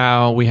is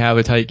how we have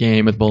a tight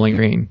game with Bowling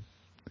Green.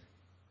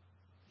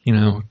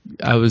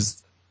 I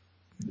was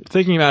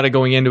thinking about it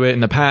going into it. In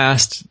the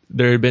past,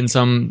 there had been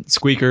some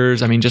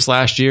squeakers. I mean, just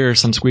last year,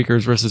 some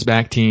squeakers versus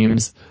back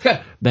teams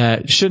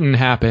that shouldn't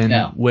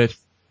happen with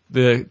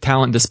the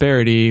talent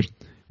disparity,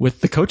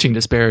 with the coaching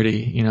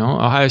disparity.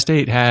 Ohio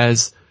State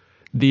has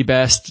the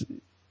best,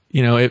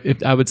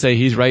 I would say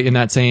he's right in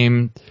that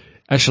same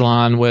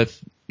echelon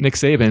with Nick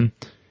Saban.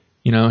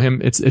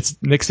 It's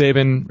Nick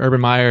Saban,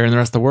 Urban Meyer, and the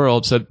rest of the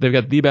world. So they've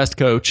got the best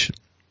coach,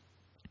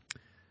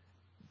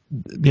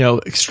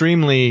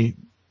 extremely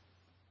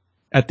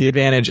at the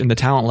advantage in the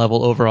talent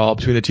level overall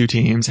between the two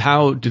teams.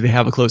 How do they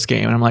have a close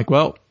game? And I'm like,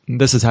 well,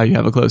 this is how you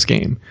have a close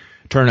game.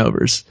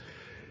 Turnovers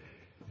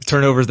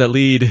that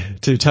lead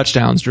to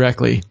touchdowns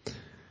directly.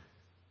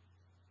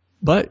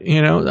 But,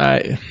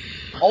 I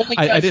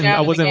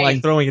wasn't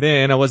like throwing it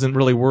in. I wasn't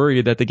really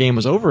worried that the game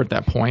was over at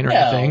that point or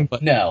anything.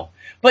 But no.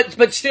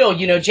 But still,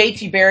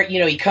 JT Barrett,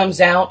 he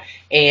comes out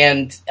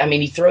and,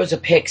 he throws a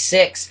pick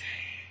six.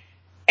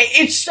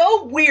 It's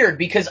so weird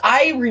because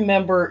I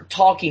remember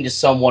talking to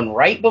someone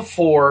right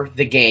before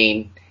the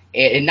game,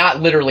 and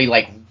not literally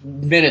like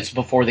minutes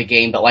before the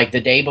game, but like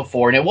the day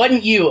before, and it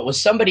wasn't you, it was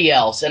somebody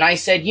else. And I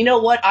said, you know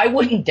what? I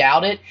wouldn't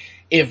doubt it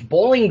if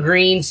Bowling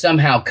Green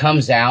somehow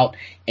comes out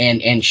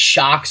and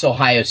shocks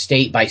Ohio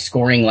State by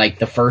scoring like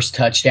the first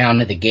touchdown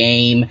of the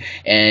game,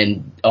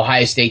 and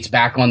Ohio State's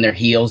back on their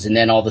heels, and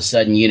then all of a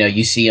sudden,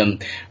 you see them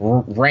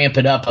ramp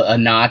it up a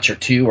notch or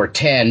 2 or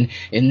 10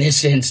 in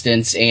this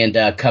instance and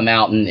come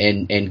out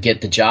and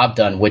get the job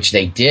done, which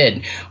they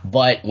did.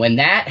 But when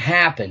that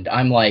happened,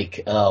 I'm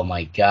like, oh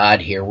my God,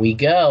 here we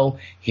go.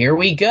 I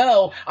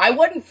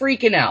wasn't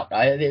freaking out.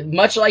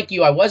 Much like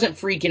you, I wasn't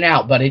freaking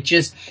out, but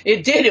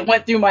it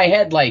went through my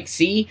head like,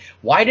 see,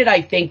 why did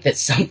I think that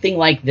something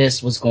like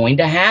this was going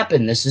to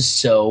happen? This is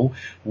so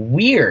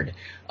weird.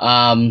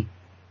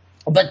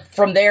 But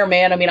from there,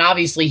 man,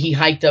 obviously he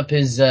hiked up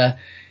his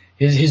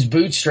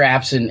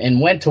bootstraps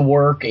and went to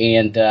work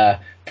and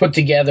put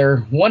together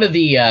one of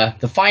the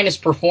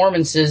finest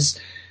performances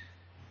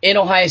in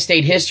Ohio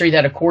State history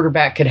that a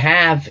quarterback could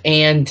have.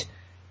 And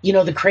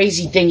the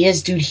crazy thing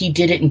is, dude, he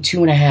did it in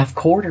 2.5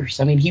 quarters.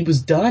 He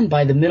was done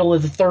by the middle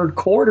of the third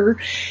quarter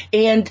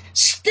and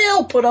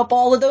still put up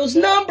all of those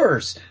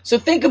numbers. So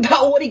think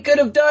about what he could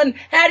have done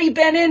had he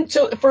been in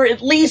for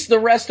at least the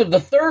rest of the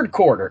third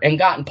quarter and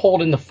gotten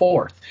pulled in the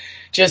fourth.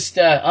 Just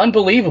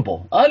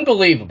unbelievable.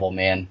 Unbelievable,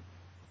 man.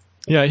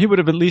 Yeah, he would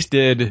have at least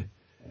did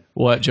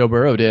what Joe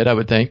Burrow did, I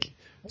would think.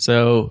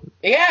 So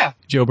yeah,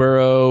 Joe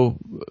Burrow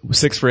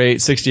 6 for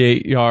 8,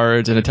 68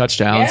 yards and a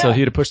touchdown. Yeah. So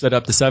he'd have pushed that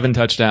up to 7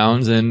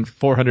 touchdowns and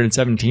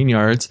 417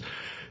 yards.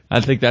 I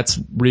think that's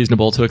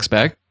reasonable to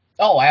expect.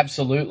 Oh,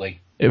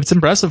 absolutely. It's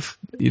impressive.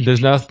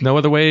 There's no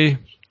other way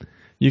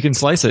you can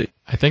slice it.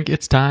 I think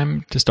it's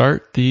time to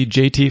start the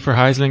JT for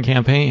Heisman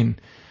campaign.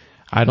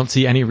 I don't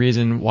see any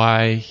reason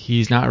why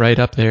he's not right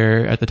up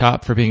there at the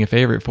top for being a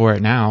favorite for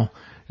it now.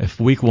 If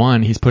week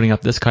 1 he's putting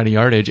up this kind of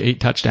yardage, 8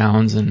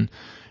 touchdowns and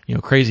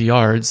crazy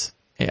yards,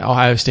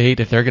 Ohio State,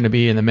 if they're going to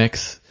be in the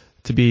mix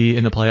to be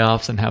in the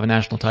playoffs and have a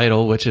national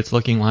title, which it's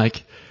looking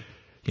like,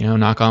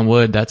 knock on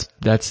wood,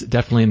 that's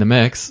definitely in the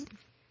mix.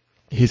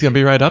 He's going to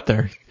be right up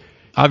there.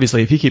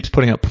 Obviously, if he keeps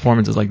putting up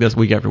performances like this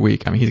week after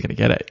week, he's going to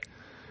get it.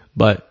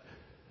 But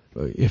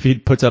if he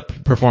puts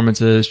up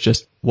performances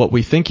just what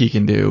we think he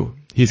can do,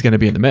 he's going to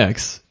be in the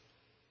mix.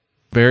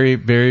 Very,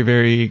 very,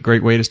 very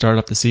great way to start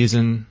off the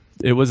season.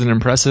 It was an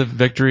impressive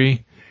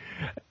victory.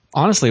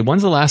 Honestly,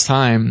 when's the last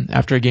time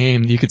after a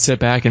game you could sit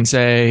back and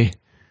say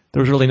there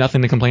was really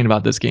nothing to complain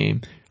about this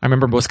game? I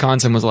remember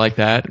Wisconsin was like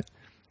that,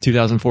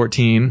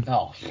 2014.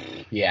 Oh,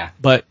 yeah.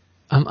 But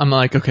I'm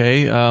like,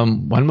 okay,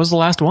 when was the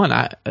last one?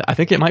 I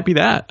think it might be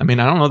that. I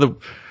don't know that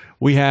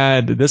we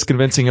had this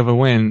convincing of a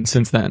win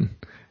since then.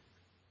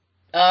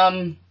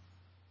 I'm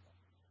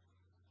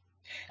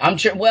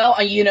sure. Well,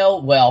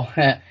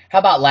 how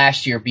about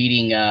last year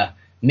beating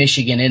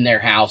Michigan in their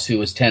house, who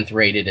was 10th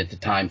rated at the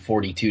time,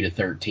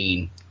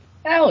 42-13.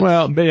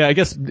 Well, yeah, I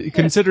guess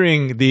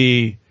considering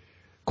the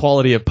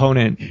quality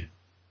opponent,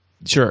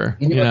 sure,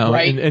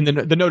 right. and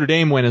the Notre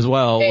Dame win as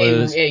well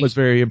was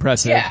very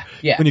impressive.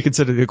 Yeah. When you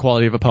consider the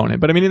quality of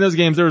opponent, but in those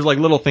games there was like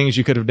little things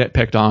you could have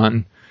nitpicked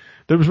on.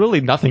 There was really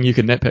nothing you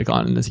could nitpick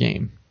on in this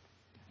game.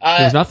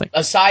 There's nothing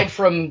aside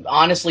from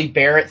honestly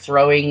Barrett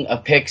throwing a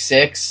pick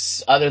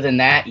six. Other than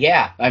that,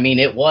 yeah,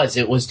 it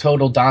was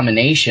total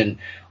domination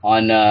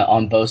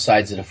on both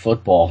sides of the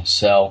football.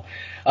 So.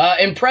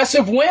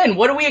 Impressive win.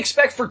 What do we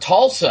expect for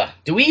Tulsa?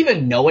 Do we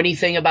even know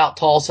anything about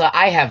Tulsa?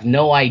 I have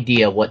no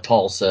idea what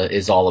Tulsa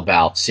is all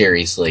about.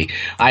 Seriously.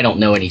 I don't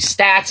know any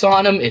stats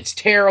on them. It's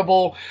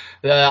terrible.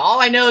 All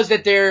I know is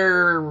that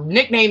their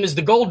nickname is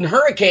the Golden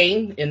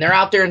Hurricane, and they're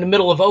out there in the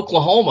middle of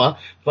Oklahoma.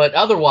 But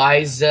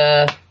otherwise,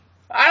 I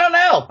don't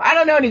know. I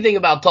don't know anything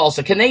about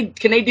Tulsa. Can they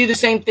do the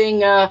same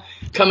thing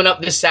coming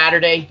up this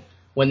Saturday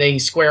when they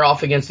square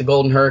off against the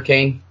Golden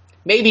Hurricane?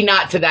 Maybe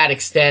not to that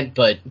extent,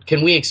 but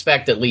can we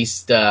expect at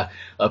least a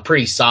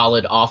pretty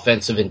solid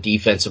offensive and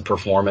defensive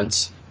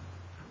performance?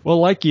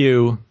 Well, like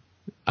you,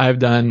 I've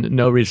done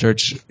no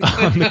research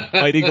on the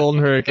mighty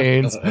Golden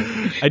Hurricanes.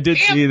 I did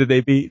see that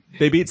they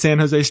beat San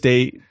Jose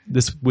State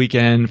this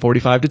weekend,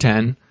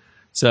 45-10.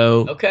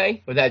 So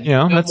okay, well, that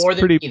that's more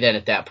than pretty. Me then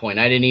at that point,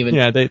 I didn't even.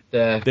 Yeah,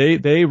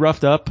 they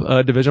roughed up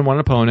a Division I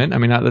opponent.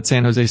 Not that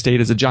San Jose State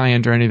is a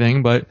giant or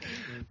anything, but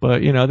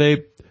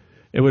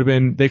it would have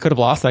been, they could have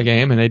lost that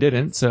game and they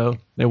didn't. So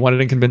they won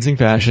it in convincing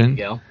fashion.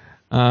 Yeah.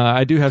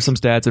 I do have some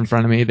stats in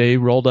front of me. They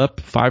rolled up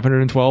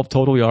 512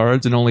 total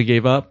yards and only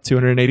gave up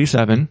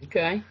 287.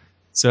 Okay.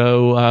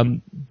 So,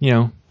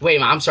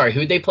 Wait, I'm sorry.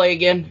 Who'd they play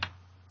again?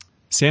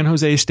 San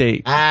Jose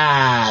State.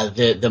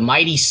 The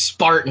mighty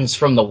Spartans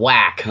from the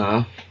WAC,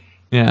 huh?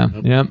 Yeah.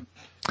 Yeah.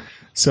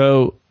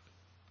 So,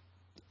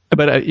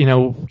 but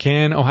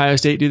can Ohio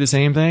State do the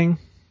same thing?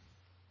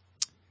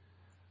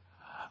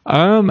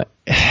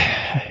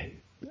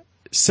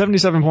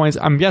 77 points.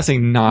 I'm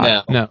guessing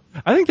not. No.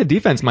 I think the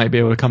defense might be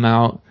able to come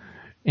out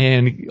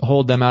and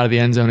hold them out of the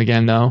end zone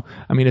again, though.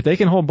 I mean, if they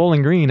can hold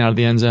Bowling Green out of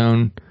the end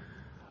zone,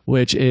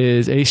 which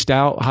is a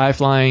stout,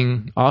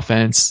 high-flying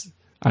offense,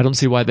 I don't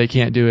see why they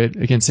can't do it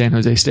against San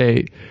Jose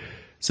State.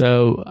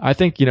 So I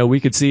think, we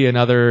could see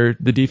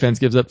the defense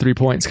gives up 3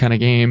 points kind of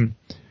game.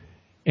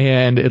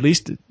 And at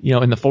least, in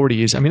the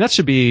 40s. I mean, that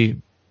should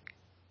be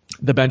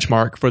the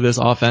benchmark for this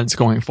offense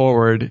going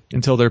forward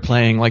until they're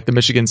playing like the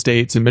Michigan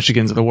States and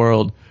Michigans of the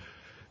world,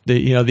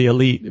 the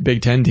elite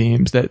Big Ten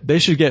teams, that they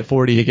should get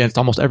 40 against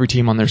almost every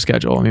team on their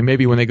schedule. I mean,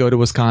 maybe when they go to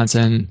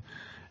Wisconsin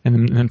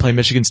and then play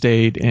Michigan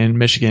State and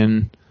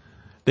Michigan,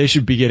 they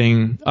should be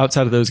getting,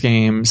 outside of those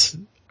games,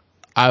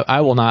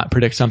 I will not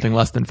predict something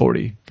less than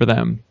 40 for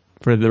them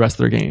for the rest of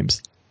their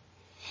games.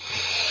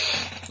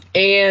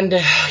 And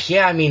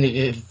I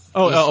mean,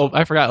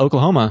 I forgot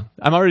Oklahoma.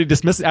 I'm already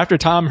dismissed after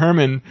Tom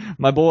Herman,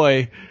 my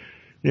boy.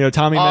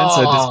 Tommy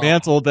Mensah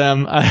dismantled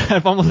them.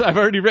 I've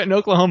already written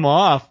Oklahoma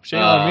off.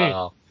 Shame on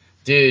me,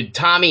 dude.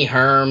 Tommy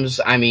Herms.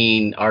 I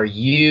mean, are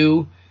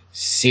you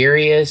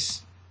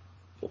serious?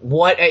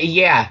 What?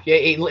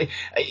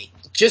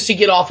 Just to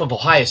get off of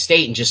Ohio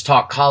State and just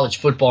talk college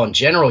football in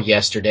general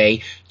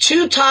yesterday,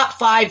 2 top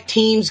 5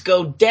 teams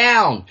go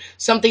down.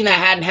 Something that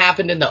hadn't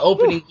happened in the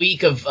opening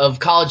week of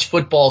college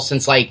football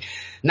since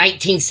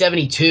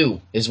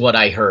 1972 is what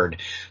I heard.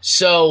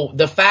 So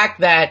the fact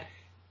that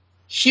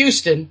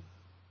Houston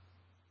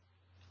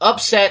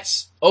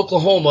upsets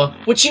Oklahoma,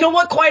 which,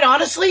 quite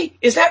honestly,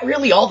 is that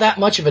really all that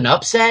much of an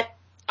upset?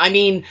 I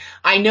mean,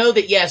 I know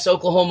that, yes,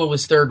 Oklahoma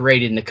was third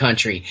rated in the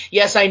country.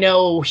 Yes, I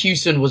know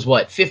Houston was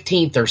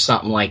 15th or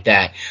something like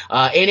that.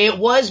 And it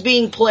was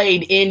being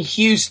played in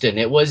Houston.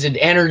 It was at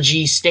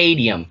Energy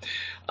Stadium.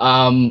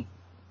 But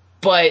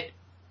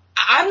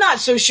I'm not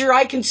so sure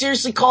I can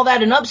seriously call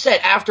that an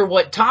upset after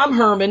what Tom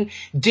Herman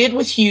did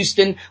with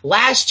Houston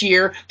last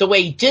year, the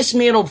way he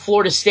dismantled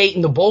Florida State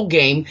in the bowl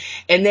game.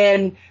 And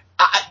then,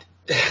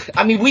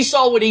 we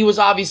saw what he was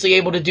obviously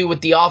able to do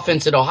with the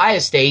offense at Ohio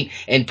State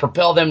and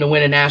propel them to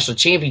win a national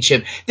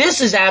championship.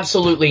 This is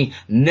absolutely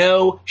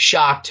no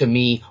shock to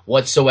me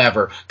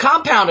whatsoever.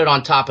 Compounded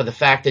on top of the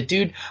fact that,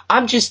 dude,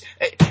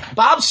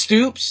 Bob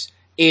Stoops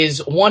is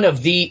one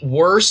of the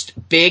worst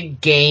big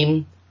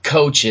game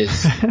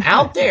coaches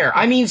out there.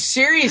 I mean,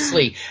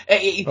 seriously.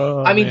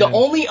 The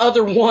only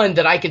other one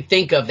that I could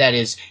think of that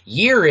is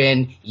year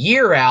in,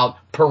 year out,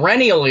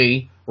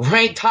 perennially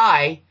ranked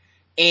high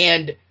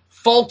and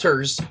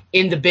falters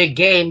in the big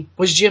game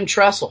was Jim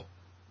Tressel.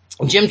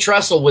 Jim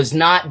Tressel was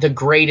not the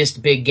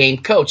greatest big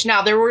game coach.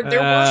 Now there were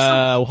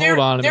some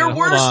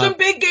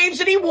big games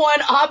that he won.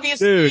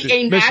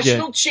 Obviously,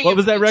 national championship. What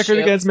was that record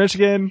against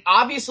Michigan?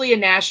 Obviously, a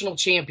national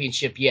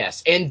championship.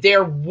 Yes, and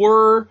there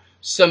were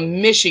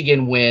some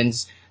Michigan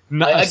wins.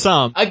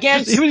 Some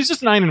against he was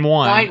just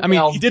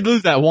 9-1. He did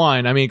lose that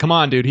one. I mean, come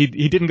on, dude. He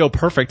didn't go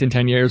perfect in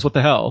 10 years. What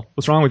the hell?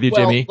 What's wrong with you,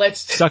 Jimmy?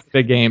 Suck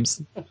big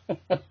games.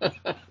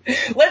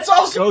 Let's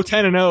also go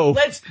 10-0.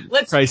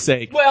 Let's Christ's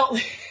sake. Well,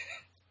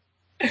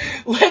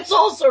 let's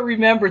also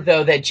remember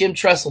though that Jim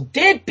Tressel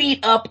did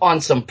beat up on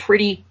some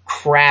pretty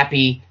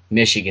crappy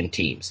Michigan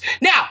teams.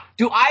 Now,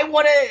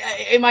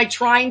 am I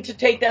trying to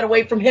take that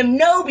away from him?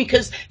 No,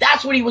 because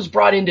that's what he was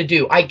brought in to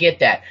do. I get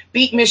that.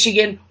 Beat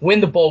Michigan,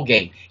 win the bowl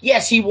game.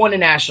 Yes, he won a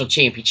national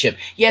championship.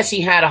 Yes,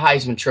 he had a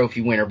Heisman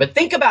Trophy winner. But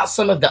think about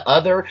some of the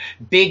other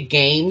big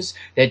games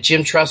that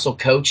Jim Tressel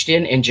coached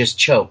in and just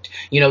choked.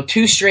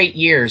 2 straight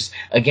years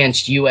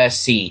against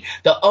USC.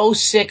 The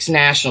 2006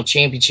 national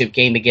championship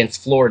game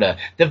against Florida.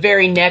 The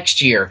very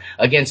next year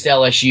against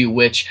LSU,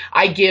 which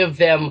I give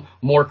them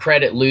more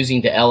credit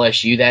losing to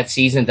LSU that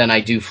season than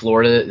I do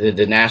Florida,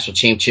 the national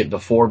championship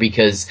before,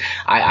 because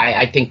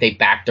I think they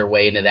backed their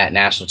way into that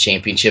national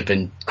championship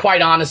and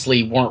quite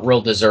honestly weren't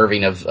real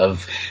deserving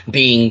of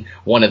being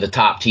one of the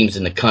top teams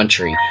in the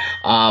country.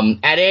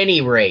 At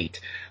any rate,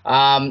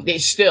 don't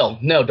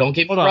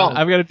get me wrong.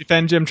 I've got to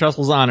defend Jim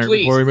Tressel's honor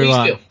before we move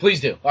on.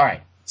 Please do. All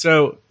right.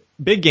 So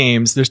big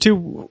games, there's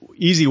 2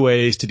 easy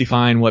ways to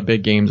define what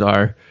big games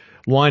are.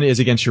 One is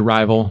against your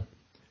rival.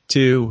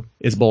 2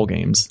 is bowl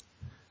games.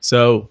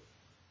 So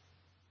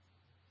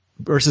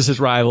versus his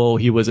rival,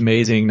 he was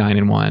amazing,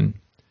 9-1.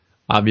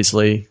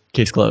 Obviously,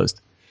 case closed.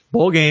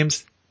 Bowl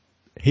games,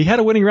 he had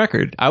a winning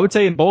record. I would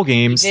say in bowl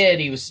games, he did.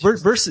 He was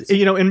versus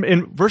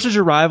versus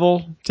your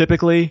rival.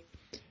 Typically,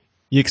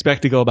 you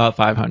expect to go about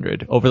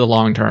 500 over the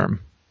long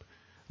term.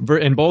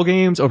 In bowl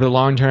games, over the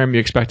long term, you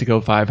expect to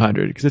go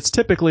 500 because it's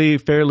typically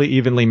fairly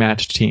evenly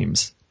matched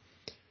teams.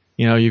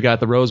 You got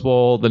the Rose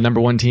Bowl, the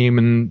number one team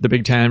in the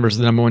Big Ten versus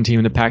the number one team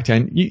in the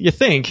Pac-10. You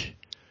think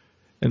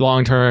in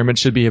long term it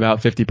should be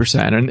about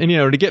 50%. And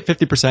to get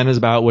 50% is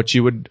about what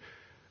you would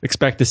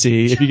expect to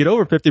see. If you get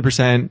over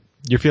 50%,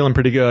 you're feeling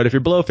pretty good. If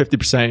you're below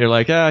 50%, you're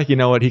like, you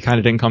know what? He kind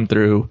of didn't come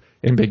through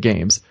in big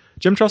games.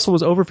 Jim Tressel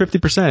was over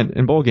 50%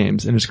 in bowl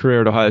games in his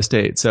career at Ohio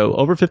State. So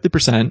over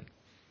 50%,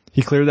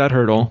 he cleared that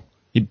hurdle.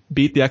 He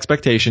beat the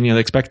expectation.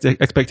 The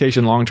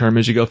expectation long term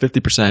is you go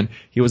 50%.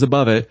 He was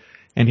above it,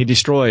 and he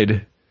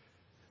destroyed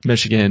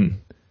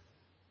Michigan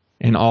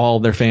and all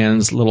their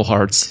fans' little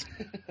hearts,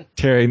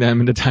 tearing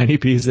them into tiny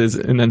pieces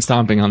and then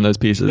stomping on those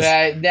pieces.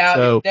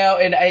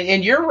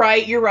 And you're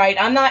right.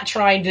 I'm not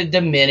trying to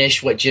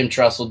diminish what Jim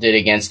Tressel did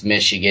against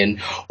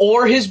Michigan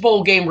or his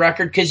bowl game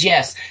record, because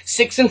yes,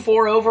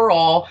 6-4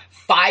 overall,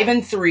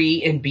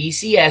 5-3 in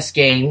BCS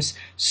games.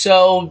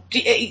 So,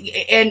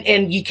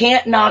 and you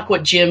can't knock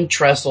what Jim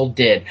Tressel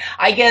did.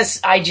 I guess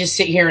I just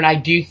sit here and I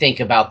do think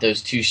about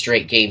those 2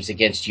 straight games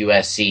against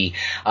USC.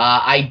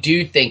 I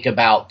do think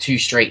about 2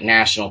 straight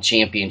national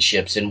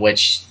championships in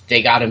which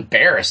they got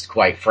embarrassed,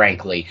 quite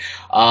frankly.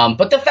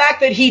 But the fact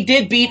that he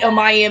did beat a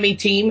Miami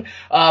team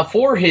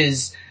for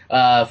his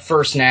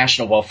first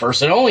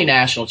and only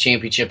national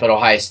championship at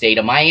Ohio State,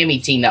 a Miami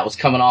team that was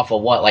coming off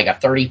of a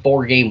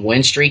 34-game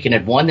win streak and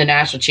had won the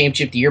national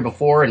championship the year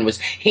before and was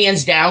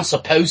hands down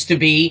supposed to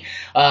be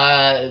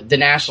the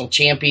national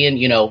champion,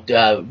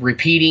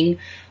 repeating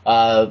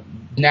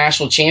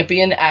national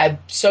champion.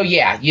 So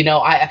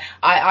yeah,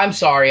 I'm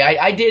sorry.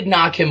 I did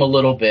knock him a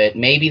little bit.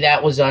 Maybe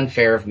that was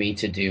unfair of me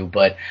to do,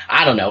 but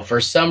I don't know. For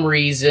some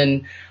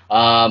reason,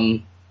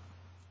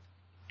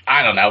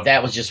 I don't know.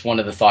 That was just one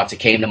of the thoughts that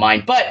came to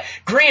mind. But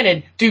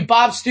granted, dude,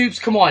 Bob Stoops,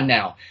 come on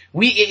now.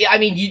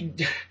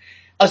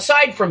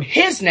 Aside from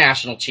his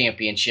national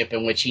championship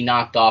in which he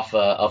knocked off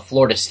a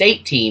Florida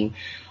State team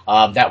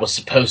that was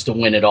supposed to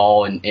win it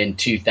all in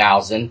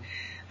 2000,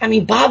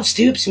 Bob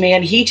Stoops,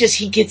 man, he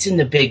gets in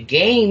the big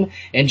game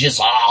and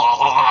just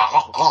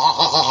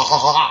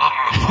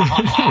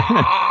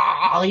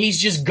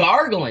he's just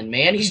gargling,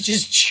 man. He's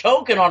just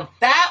choking on a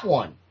fat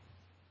one.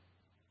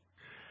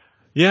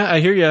 Yeah, I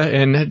hear you.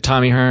 And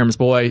Tommy Herms,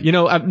 boy,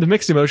 the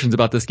mixed emotions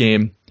about this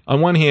game.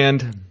 On one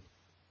hand,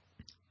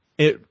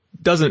 it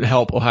doesn't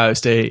help Ohio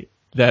State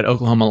that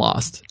Oklahoma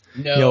lost.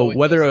 No,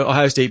 whether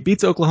Ohio State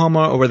beats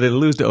Oklahoma or whether they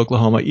lose to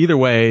Oklahoma, either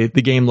way,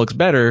 the game looks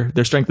better.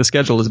 Their strength of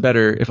schedule is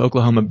better if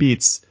Oklahoma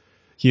beats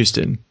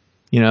Houston.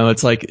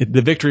 It's like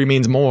the victory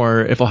means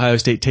more if Ohio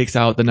State takes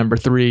out the number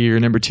 3 or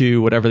number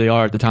 2, whatever they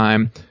are at the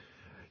time,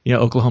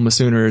 Oklahoma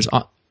Sooners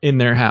in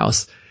their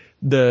house.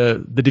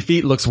 The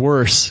defeat looks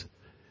worse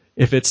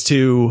if it's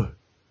to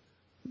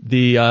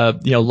the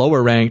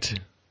lower ranked,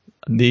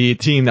 the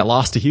team that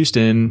lost to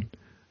Houston,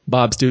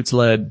 Bob Stoops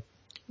led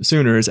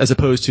Sooners, as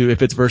opposed to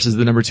if it's versus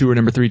the number 2 or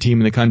number 3 team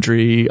in the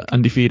country,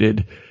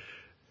 undefeated,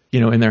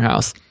 in their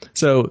house.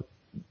 So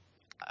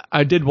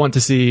I did want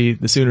to see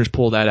the Sooners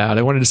pull that out.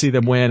 I wanted to see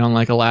them win on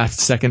a last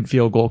second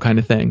field goal kind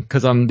of thing.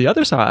 Because on the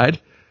other side,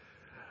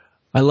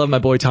 I love my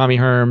boy Tommy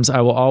Herms.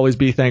 I will always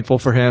be thankful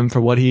for him for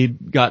what he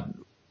got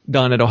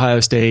done at Ohio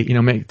State,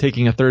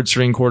 taking a 3rd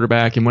string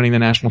quarterback and winning the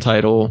national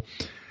title.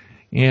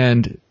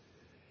 And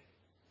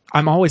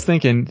I'm always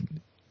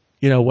thinking,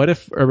 what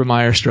if Urban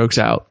Meyer strokes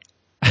out?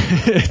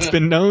 It's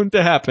been known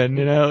to happen,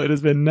 it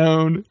has been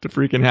known to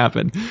freaking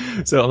happen.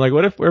 So I'm like,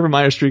 what if Urban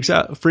Meyer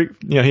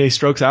he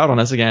strokes out on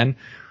us again?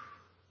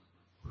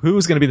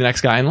 Who's going to be the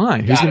next guy in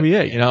line? Who's going to be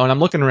it? And I'm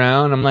looking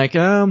around, I'm like,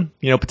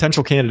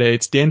 potential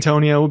candidates.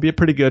 D'Antonio would be a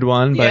pretty good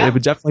one, but it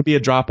would definitely be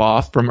a drop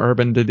off from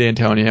Urban to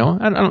D'Antonio.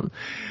 I don't,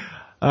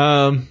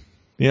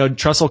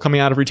 Tressel coming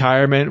out of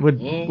retirement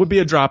would be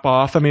a drop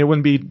off. It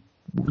wouldn't be,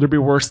 there'd be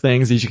worse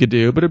things that you could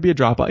do, but it'd be a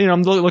drop off.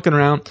 I'm looking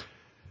around.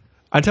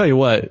 I tell you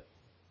what,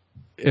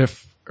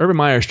 if Urban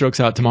Meyer strokes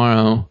out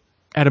tomorrow,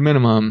 at a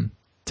minimum,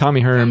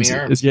 Tommy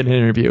Herms is getting an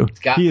interview.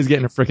 He is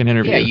getting a freaking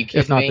interview,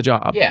 if not the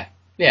job.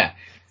 Yeah.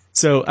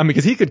 So,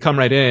 because he could come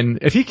right in.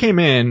 If he came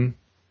in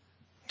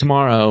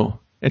tomorrow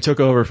and took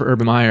over for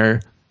Urban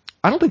Meyer,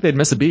 I don't think they'd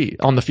miss a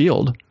beat on the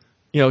field.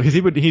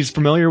 He's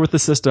familiar with the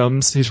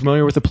systems. He's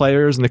familiar with the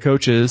players and the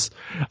coaches.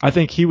 I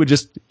think he would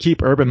just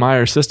keep Urban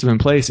Meyer's system in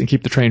place and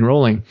keep the train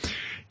rolling.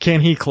 Can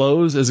he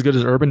close as good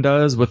as Urban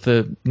does with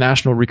the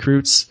national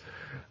recruits?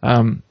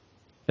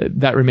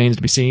 That remains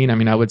to be seen.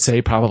 I would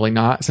say probably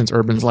not, since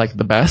Urban's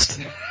the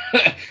best.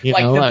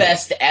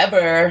 Best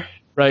ever.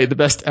 Right, the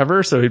best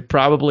ever. So he's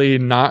probably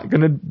not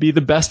going to be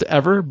the best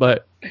ever.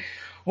 But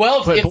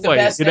the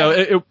best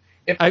ever.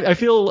 I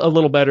feel a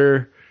little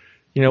better,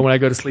 when I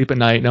go to sleep at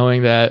night,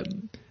 knowing that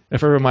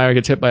if Urban Meyer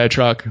gets hit by a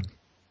truck,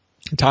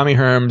 Tommy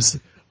Herms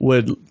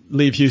would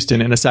leave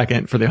Houston in a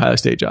second for the Ohio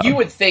State job. You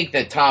would think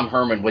that Tom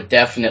Herman would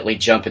definitely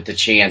jump at the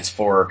chance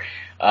for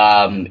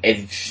an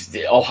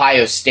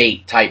Ohio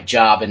State type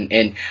job,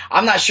 and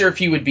I'm not sure if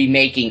he would be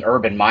making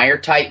Urban Meyer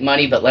type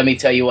money, but let me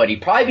tell you what,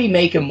 he'd probably be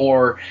making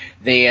more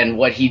than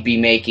what he'd be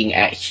making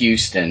at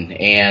Houston.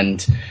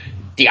 And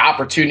the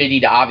opportunity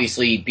to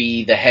obviously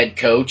be the head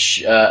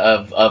coach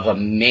of a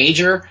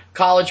major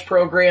college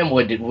program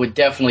would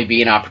definitely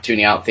be an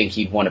opportunity I don't think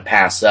he'd want to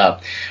pass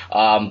up.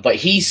 But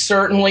he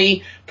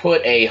certainly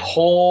put a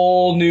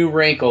whole new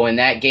wrinkle in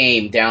that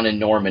game down in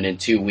Norman in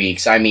 2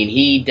 weeks. I mean,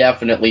 he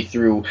definitely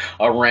threw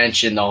a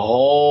wrench in the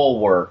whole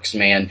works,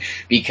 man,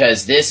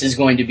 because this is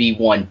going to be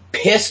one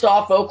pissed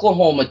off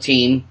Oklahoma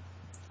team.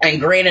 And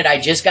granted, I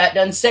just got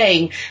done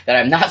saying that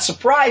I'm not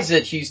surprised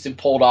that Houston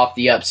pulled off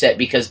the upset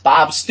because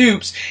Bob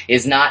Stoops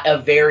is not a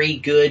very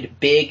good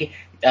big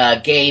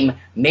game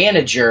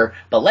manager.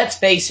 But let's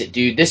face it,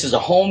 dude, this is a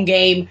home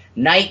game,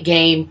 night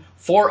game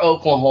for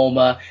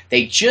Oklahoma.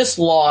 They just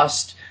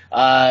lost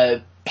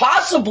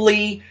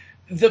possibly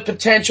the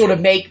potential to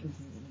make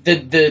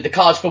the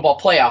college football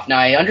playoff. Now,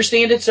 I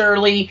understand it's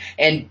early,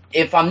 and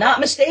if I'm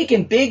not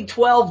mistaken, Big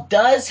 12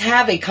 does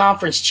have a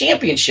conference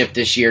championship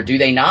this year, do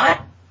they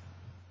not?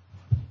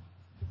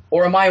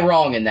 Or am I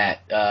wrong in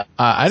that?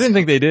 I didn't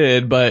think they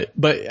did, but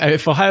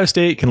if Ohio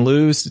State can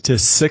lose to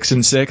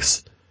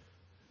 6-6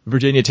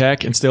 Virginia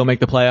Tech and still make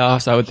the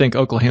playoffs, I would think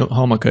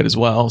Oklahoma could as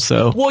well.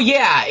 So, well,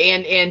 yeah,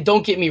 and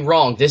don't get me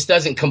wrong, this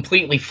doesn't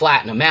completely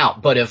flatten them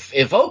out. But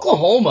if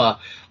Oklahoma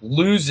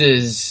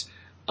loses,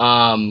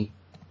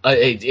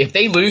 if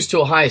they lose to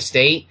Ohio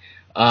State,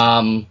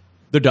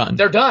 they're done.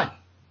 They're done.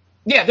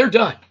 Yeah, they're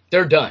done.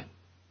 They're done.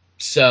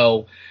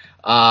 So,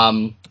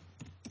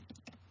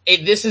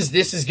 this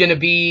is going to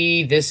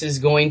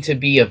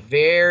be a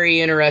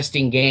very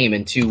interesting game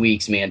in 2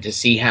 weeks, man, to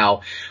see how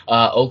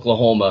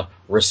Oklahoma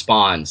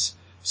responds.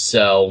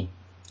 So,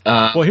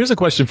 well, here's a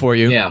question for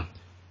you. Yeah.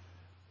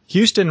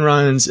 Houston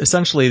runs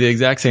essentially the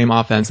exact same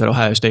offense that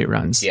Ohio State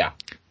runs. Yeah.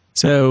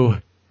 So,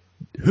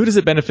 who does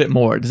it benefit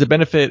more? Does it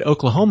benefit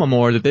Oklahoma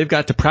more that they've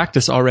got to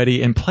practice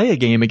already and play a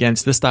game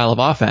against this style of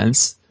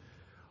offense,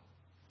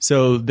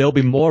 so they'll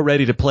be more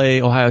ready to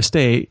play Ohio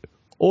State?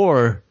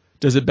 Or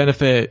does it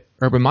benefit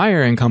Urban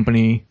Meyer and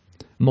company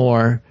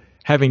more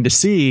having to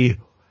see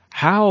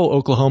how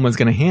Oklahoma is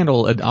going to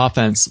handle an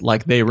offense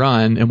like they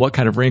run and what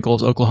kind of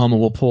wrinkles Oklahoma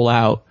will pull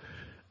out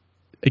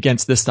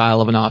against this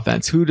style of an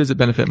offense? Who does it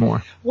benefit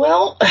more?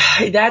 Well,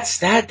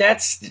 that's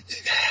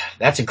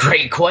a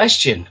great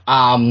question.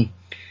 I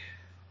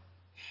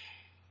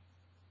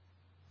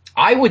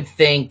would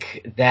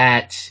think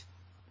that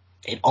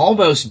it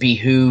almost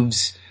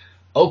behooves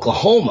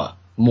Oklahoma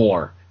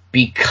more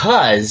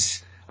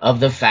because of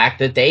the fact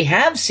that they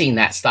have seen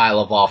that style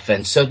of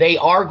offense. So they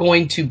are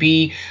going to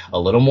be a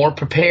little more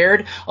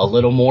prepared, a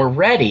little more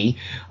ready.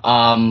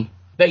 But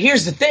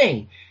here's the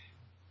thing.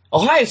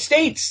 Ohio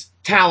State's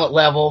talent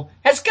level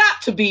has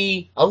got to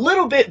be a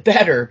little bit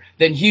better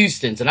than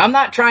Houston's. And I'm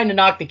not trying to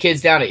knock the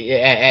kids down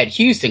at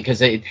Houston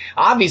because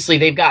obviously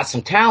they've got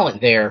some talent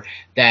there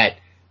that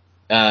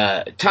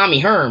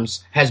Tommy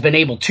Herms has been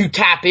able to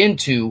tap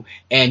into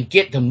and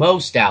get the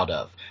most out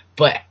of.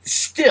 But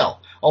still,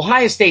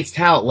 Ohio State's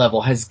talent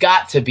level has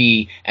got to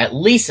be at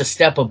least a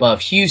step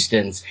above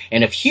Houston's,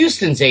 and if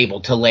Houston's able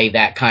to lay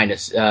that kind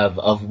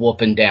of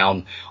whooping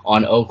down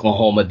on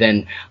Oklahoma,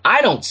 then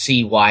I don't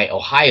see why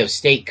Ohio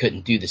State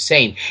couldn't do the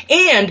same.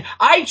 And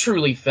I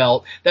truly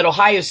felt that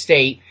Ohio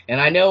State,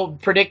 and I know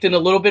predicting a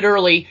little bit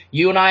early,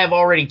 you and I have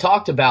already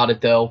talked about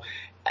it though,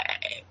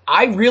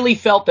 I really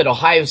felt that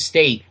Ohio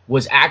State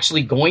was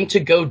actually going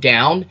to go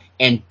down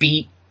and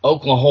beat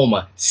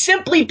Oklahoma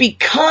simply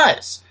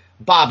because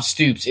Bob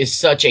Stoops is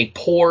such a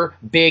poor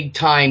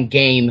big-time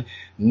game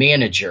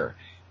manager.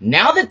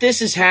 Now that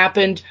this has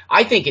happened,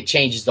 I think it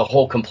changes the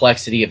whole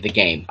complexity of the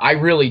game. I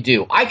really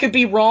do. I could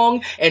be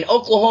wrong, and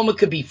Oklahoma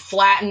could be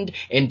flattened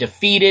and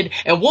defeated,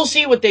 and we'll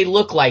see what they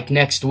look like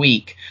next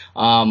week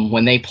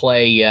when they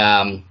play.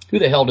 Who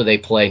the hell do they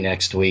play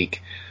next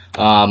week?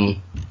 Hold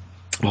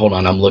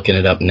on, I'm looking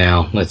it up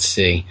now. Let's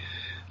see.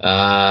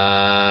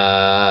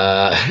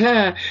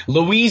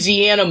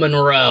 Louisiana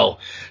Monroe.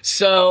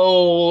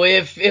 So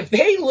if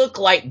they look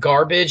like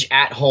garbage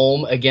at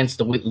home against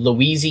the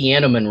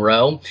Louisiana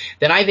Monroe,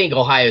 then I think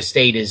Ohio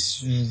State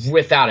is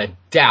without a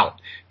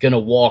doubt going to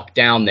walk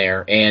down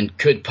there and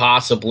could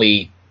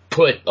possibly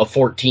put a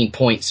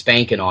 14-point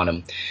spanking on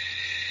them.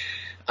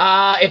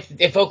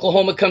 If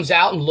Oklahoma comes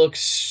out and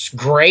looks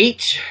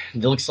great, it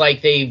looks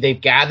like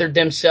they've gathered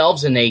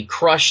themselves and they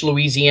crush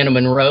Louisiana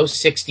Monroe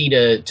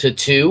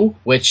 60-2,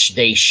 which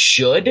they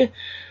should,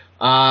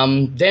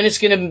 then it's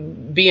going to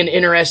be an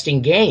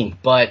interesting game.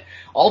 But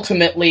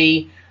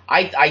ultimately,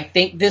 I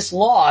think this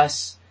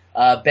loss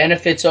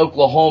benefits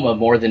Oklahoma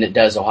more than it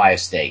does Ohio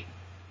State.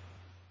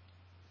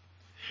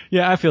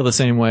 Yeah, I feel the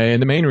same way.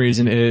 And the main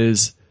reason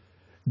is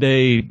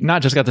they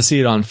not just got to see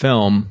it on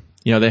film.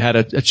 You know, they had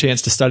a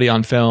chance to study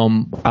on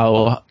film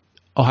how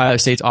Ohio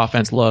State's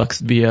offense looks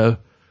via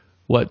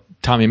what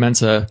Tommy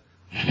Mensah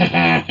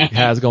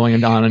has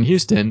going on in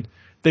Houston.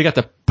 They got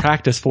to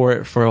practice for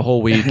it for a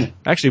whole week.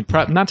 Actually,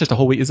 not just a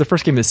whole week. It's the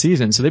first game of the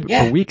season. So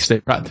for weeks,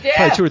 probably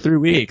 2 or 3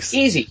 weeks.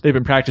 Easy. They've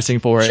been practicing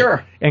for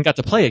it and got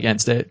to play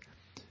against it.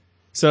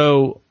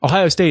 So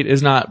Ohio State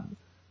is not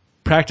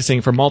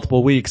practicing for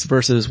multiple weeks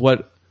versus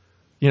what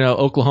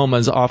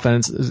Oklahoma's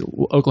defense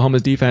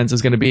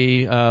is going to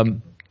be.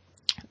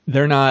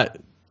 They're not,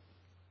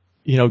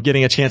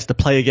 getting a chance to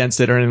play against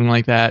it or anything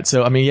like that.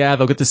 So, I mean, yeah,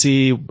 they'll get to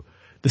see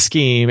the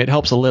scheme. It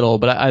helps a little,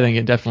 but I think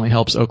it definitely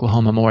helps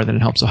Oklahoma more than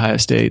it helps Ohio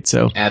State.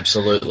 So,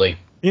 absolutely.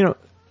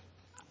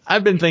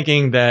 I've been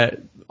thinking that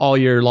all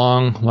year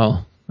long,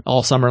 well,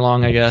 all summer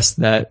long, I guess,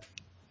 that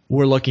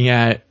we're looking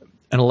at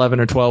an 11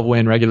 or 12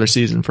 win regular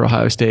season for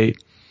Ohio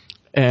State.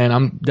 And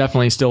I'm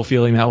definitely still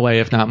feeling that way,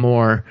 if not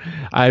more.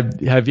 I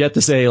have yet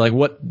to say like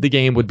what the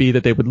game would be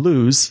that they would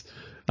lose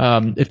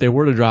if they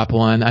were to drop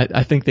one.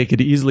 I think they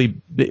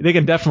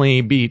can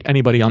definitely beat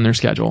anybody on their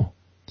schedule.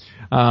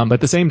 But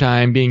at the same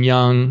time, being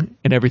young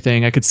and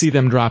everything, I could see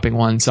them dropping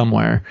one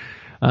somewhere,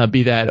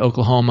 be that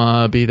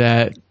Oklahoma, be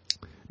that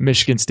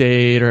Michigan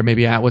State, or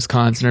maybe at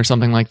Wisconsin or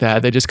something like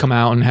that. They just come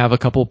out and have a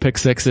couple pick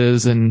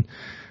sixes and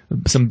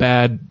some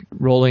bad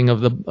rolling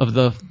of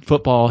the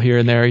football here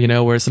and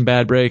there, where some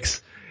bad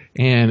breaks,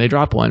 and they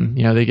drop one.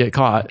 They get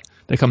caught.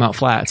 They come out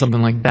flat,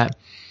 something like that.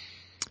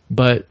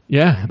 But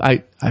yeah,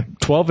 I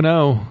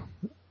 12-0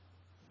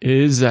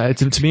 is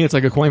to me it's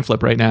like a coin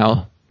flip right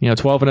now. 12-0,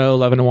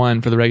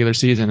 11-1 for the regular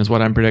season is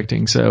what I'm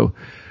predicting. So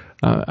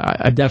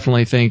I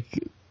definitely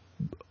think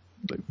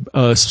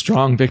a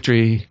strong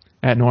victory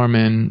at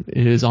Norman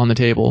is on the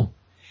table.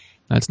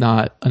 That's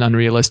not an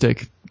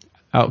unrealistic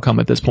outcome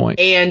at this point.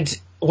 And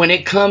when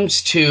it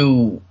comes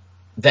to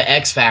the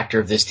X factor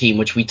of this team,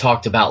 which we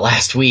talked about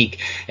last week,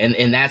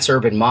 and that's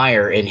Urban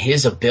Meyer and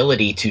his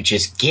ability to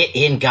just get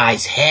in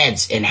guys'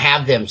 heads and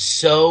have them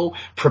so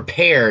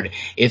prepared,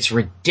 it's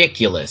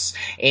ridiculous.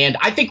 And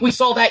I think we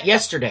saw that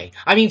yesterday.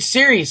 I mean,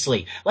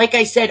 seriously, like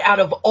I said, out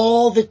of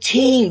all the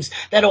teams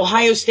that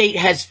Ohio State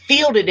has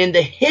fielded in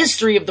the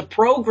history of the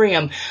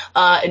program,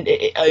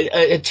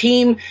 a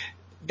team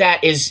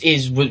that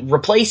is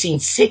replacing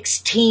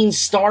 16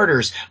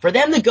 starters, for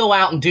them to go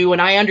out and do,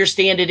 and I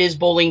understand it is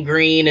Bowling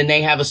Green and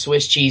they have a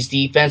Swiss cheese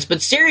defense,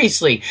 but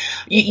seriously,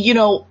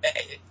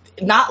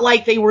 not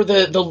like they were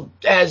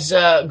as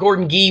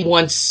Gordon Gee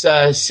once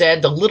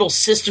said, the little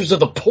sisters of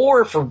the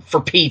poor,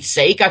 for Pete's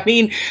sake. I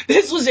mean,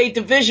 this was a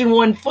Division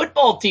I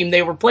football team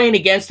they were playing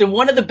against and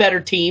one of the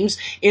better teams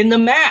in the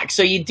MAC.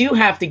 So you do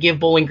have to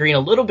give Bowling Green a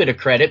little bit of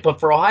credit, but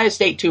for Ohio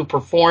State to have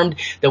performed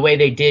the way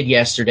they did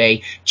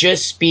yesterday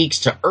just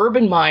speaks to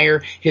Urban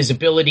Meyer, his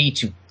ability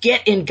to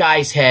get in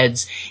guys'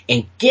 heads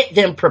and get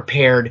them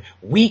prepared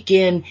week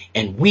in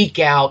and week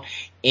out.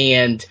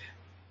 And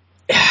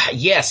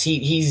yes,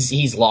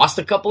 he's lost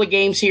a couple of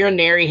games here and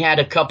there. He had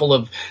a couple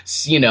of,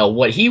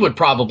 what he would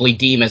probably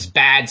deem as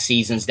bad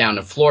seasons down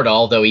in Florida,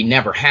 although he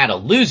never had a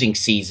losing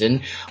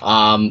season.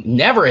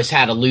 Never has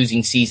had a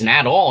losing season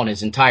at all in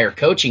his entire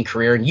coaching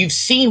career. And you've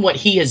seen what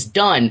he has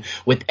done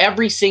with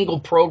every single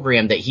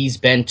program that he's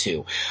been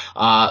to.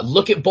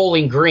 Look at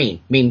Bowling Green.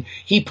 I mean,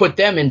 he put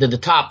them into the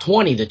top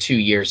 20 the 2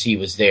 years he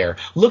was there.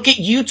 Look at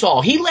Utah.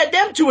 He led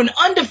them to an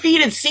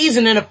undefeated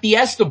season and a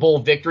Fiesta Bowl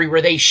victory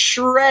where they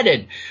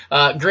shredded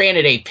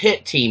granted, a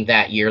Pitt team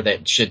that year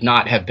that should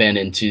not have been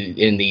in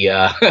the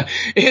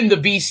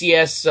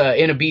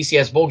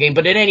BCS bowl game.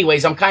 But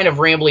anyways, I'm kind of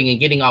rambling and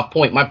getting off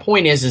point. My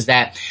point is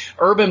that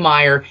Urban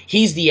Meyer,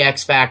 he's the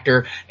X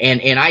factor,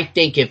 and I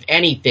think if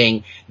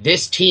anything,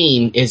 this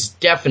team is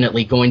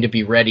definitely going to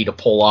be ready to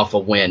pull off a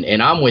win.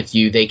 And I'm with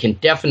you; they can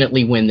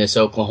definitely win this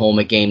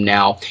Oklahoma game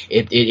now.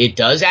 It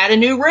does add a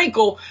new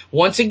wrinkle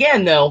once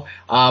again, though.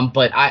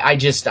 But I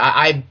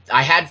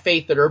had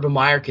faith that Urban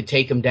Meyer could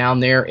take him down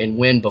there and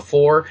win before.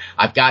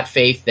 I've got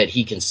faith that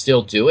he can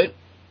still do it.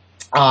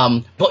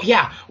 But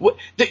yeah,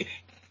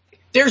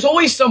 there's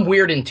always some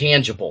weird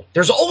intangible.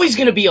 There's always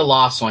going to be a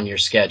loss on your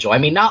schedule. I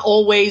mean, not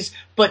always,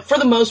 but for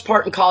the most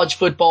part in college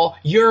football,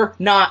 you're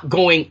not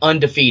going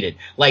undefeated.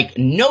 Like,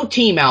 no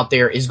team out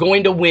there is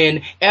going to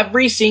win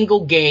every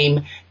single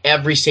game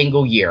every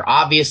single year.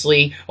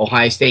 Obviously,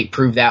 Ohio State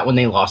proved that when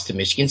they lost to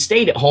Michigan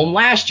State at home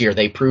last year.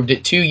 They proved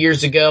it 2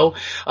 years ago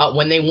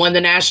when they won the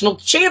national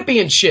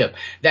championship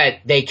that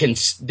they can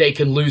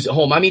lose at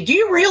home. I mean, do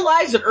you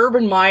realize that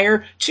Urban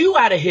Meyer, 2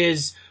 out of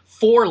his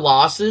 4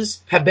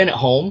 losses have been at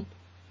home?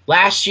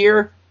 Last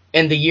year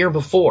and the year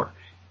before.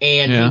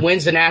 And he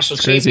wins the national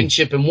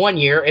championship in 1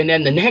 year, and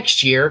then the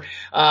next year,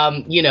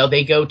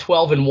 they go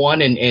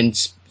 12-1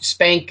 and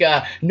spank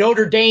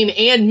Notre Dame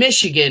and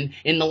Michigan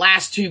in the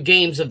last 2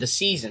 games of the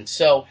season.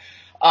 So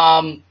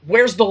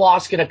where's the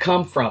loss going to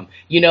come from?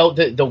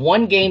 The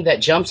one game that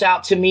jumps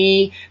out to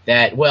me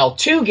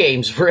 2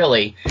 games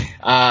really,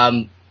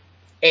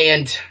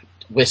 and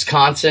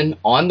Wisconsin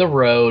on the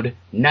road,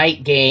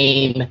 night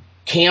game,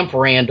 Camp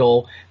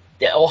Randall.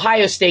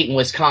 Ohio State and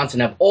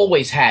Wisconsin have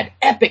always had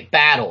epic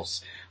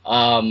battles,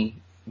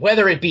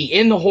 whether it be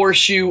in the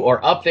Horseshoe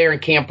or up there in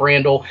Camp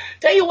Randall.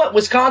 Tell you what,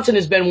 Wisconsin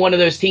has been one of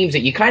those teams that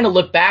you kind of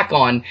look back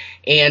on,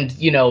 and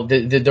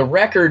the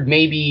record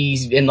maybe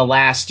in the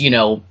last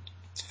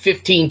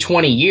 15,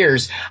 20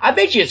 years, I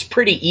bet you it's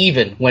pretty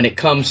even when it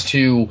comes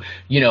to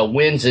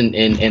wins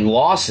and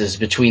losses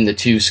between the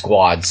two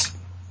squads.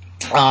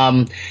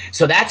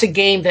 So that's a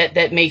game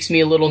that makes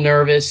me a little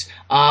nervous.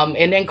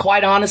 And then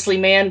quite honestly,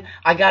 man,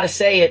 I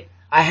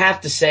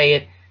have to say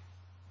it,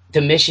 the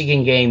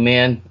Michigan game,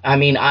 man. I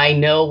mean, I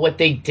know what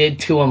they did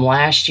to them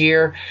last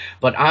year,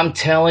 but I'm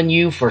telling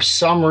you, for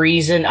some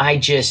reason, I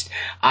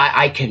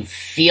can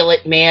feel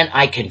it, man.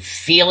 I can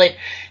feel it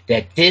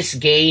that this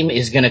game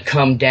is going to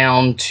come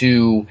down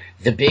to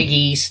the Big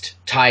East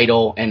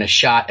title and a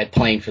shot at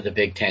playing for the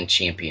Big Ten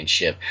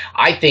championship.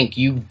 I think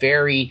you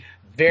very,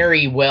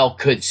 very well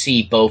could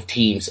see both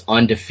teams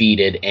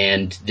undefeated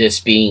and this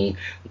being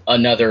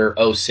another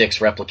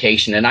 06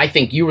 replication. And I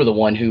think you were the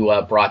one who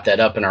brought that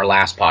up in our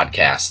last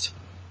podcast.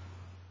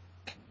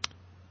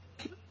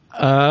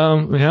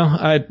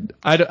 I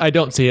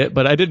don't see it,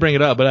 but I did bring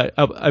it up. But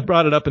I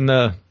brought it up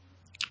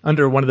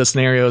under one of the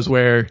scenarios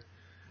where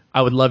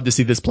I would love to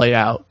see this play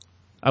out.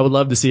 I would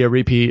love to see a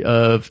repeat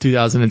of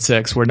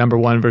 2006 where number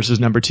 1 versus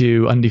number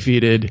 2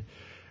 undefeated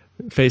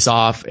face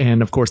off,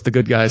 and of course the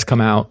good guys come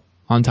out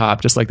on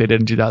top just like they did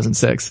in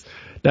 2006.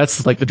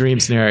 That's like the dream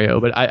scenario,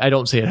 but I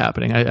don't see it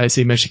happening. I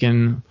see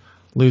Michigan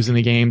losing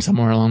the game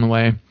somewhere along the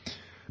way.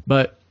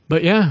 But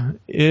yeah,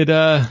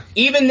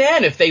 even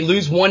then, if they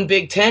lose one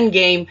Big Ten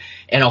game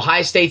and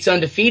Ohio State's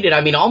undefeated,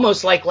 I mean,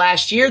 almost like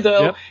last year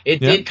though,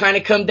 did kind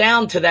of come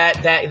down to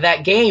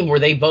that game where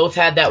they both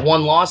had that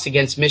one loss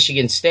against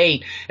Michigan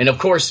State, and of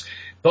course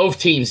both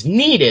teams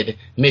needed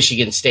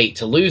Michigan State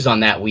to lose on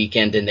that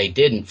weekend, and they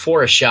didn't,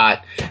 for a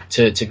shot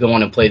to go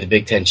on and play the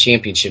Big Ten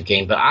championship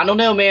game. But I don't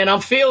know, man.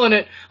 I'm feeling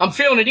it.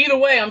 Either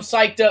way, I'm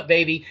psyched up,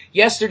 baby.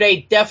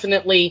 Yesterday,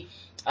 definitely,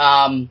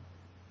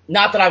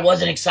 not that I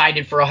wasn't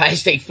excited for Ohio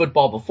State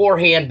football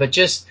beforehand, but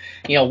just,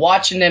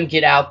 watching them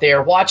get out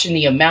there, watching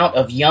the amount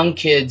of young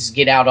kids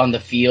get out on the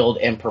field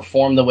and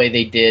perform the way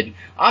they did.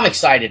 I'm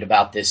excited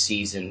about this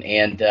season,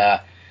 and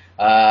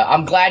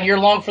I'm glad you're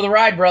along for the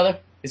ride, brother.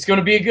 It's going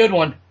to be a good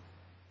one.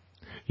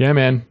 Yeah,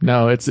 man.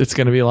 No, it's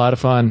going to be a lot of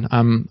fun.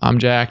 I'm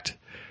jacked.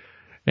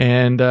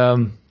 And,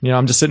 I'm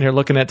just sitting here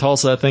looking at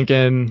Tulsa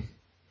thinking,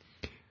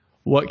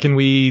 what can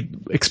we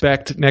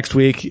expect next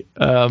week?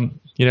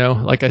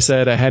 Like I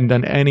said, I hadn't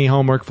done any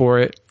homework for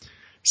it.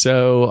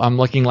 So I'm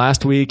looking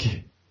last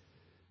week,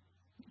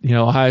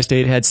 Ohio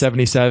State had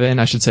 77.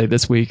 I should say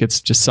this week.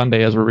 It's just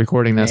Sunday as we're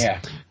recording this. Yeah.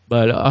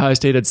 But Ohio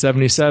State had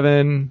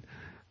 77.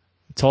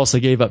 Tulsa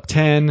gave up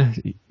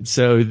 10.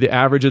 So the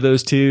average of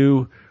those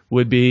two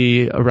would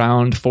be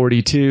around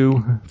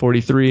 42,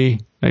 43.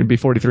 It'd be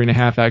 43 and a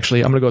half, actually.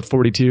 I'm going to go with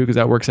 42 because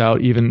that works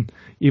out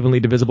evenly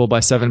divisible by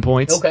 7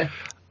 points. Okay.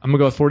 I'm going to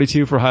go with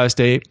 42 for Ohio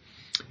State.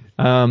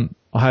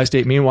 Ohio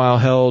State, meanwhile,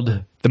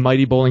 held the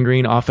mighty Bowling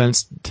Green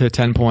offense to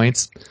 10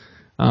 points.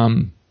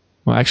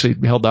 Actually,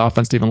 held the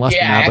offense to even less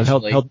than that, but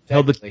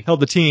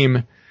held the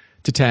team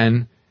to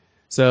 10.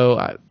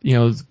 So,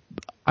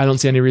 I don't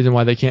see any reason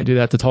why they can't do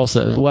that to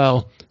Tulsa as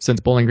well, since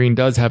Bowling Green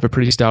does have a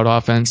pretty stout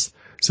offense.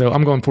 So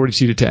I'm going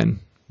 42-10.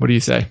 What do you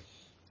say?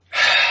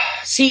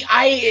 See,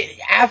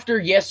 after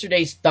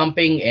yesterday's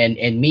thumping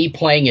and me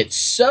playing it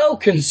so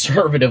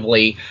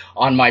conservatively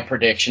on my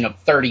prediction of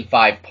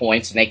 35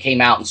 points, and they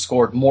came out and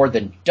scored more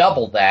than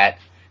double that,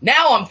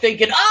 now I'm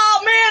thinking,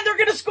 oh man, they're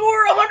going to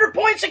score 100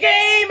 points a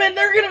game, and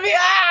they're going to be,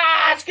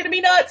 it's going to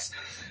be nuts.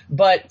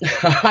 But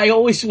I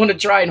always want to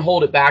try and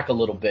hold it back a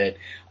little bit.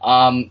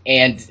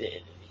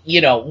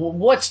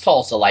 What's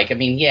Tulsa like? I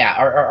mean, yeah,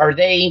 are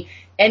they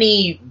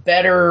any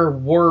better,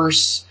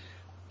 worse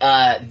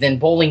than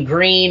Bowling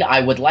Green?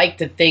 I would like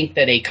to think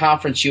that a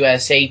Conference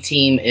USA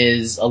team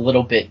is a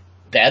little bit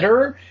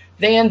better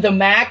than the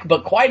MAC,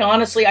 but quite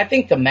honestly, I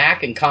think the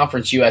MAC and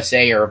Conference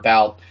USA are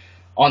about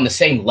on the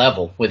same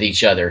level with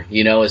each other,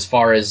 as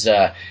far as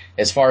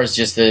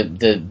just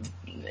the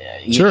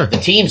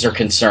teams are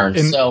concerned.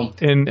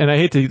 And I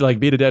hate to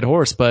beat a dead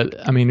horse,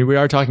 but I mean, we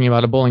are talking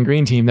about a Bowling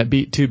Green team that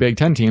beat 2 Big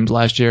Ten teams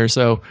last year.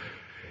 So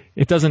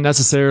it doesn't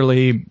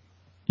necessarily,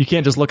 you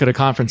can't just look at a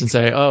conference and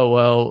say, oh,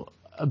 well,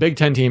 a Big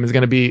Ten team is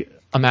going to be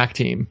a MAC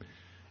team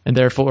and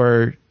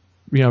therefore,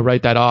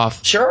 write that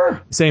off.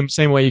 Sure.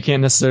 Same way you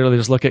can't necessarily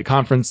just look at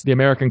the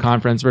American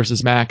Conference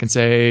versus MAC and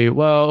say,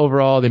 well,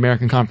 overall, the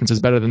American Conference is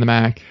better than the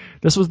MAC.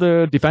 This was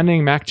the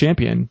defending MAC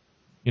champion,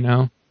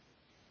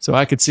 So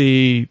I could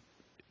see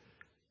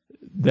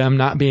them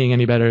not being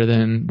any better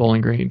than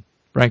Bowling Green,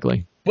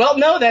 frankly. Well,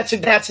 no, that's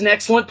an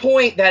excellent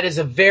point. That is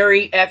a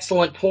very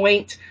excellent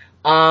point.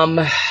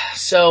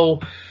 So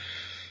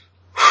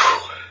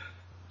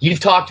you've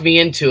talked me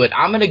into it.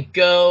 I'm going to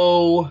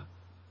go.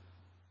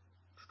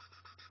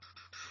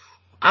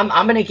 I'm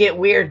going to get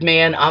weird,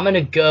 man. I'm going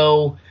to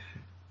go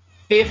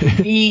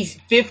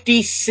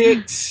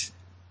 56,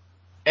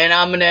 and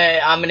I'm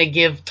going to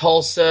give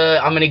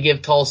Tulsa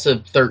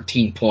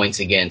 13 points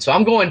again. So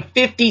I'm going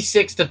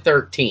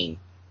 56-13.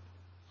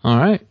 All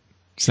right.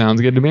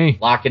 Sounds good to me.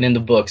 Lock it in the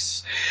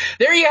books.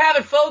 There you have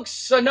it,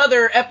 folks.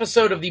 Another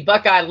episode of the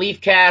Buckeye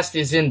Leafcast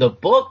is in the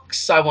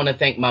books. I want to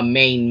thank my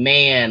main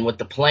man with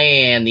the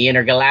plan, the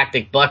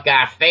intergalactic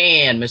Buckeye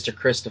fan, Mr.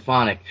 Chris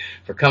Stefanik,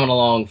 for coming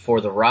along for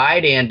the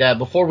ride. And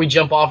before we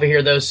jump off of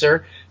here, though,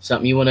 sir,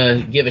 Something you want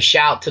to give a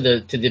shout to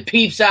the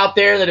peeps out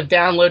there that have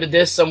downloaded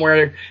this,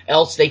 somewhere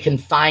else they can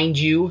find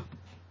you?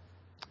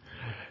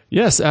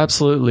 Yes,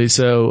 absolutely.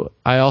 So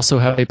I also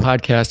have a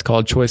podcast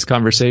called Choice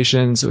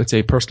Conversations. It's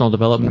a personal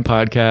development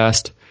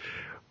podcast.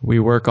 We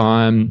work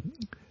on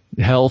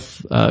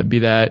health, be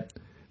that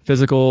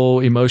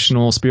physical,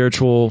 emotional,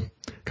 spiritual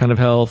kind of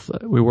health.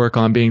 We work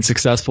on being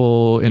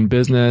successful in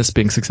business,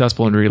 being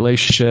successful in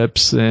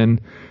relationships, and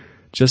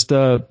just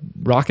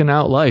rocking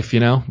out life.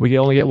 We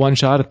only get one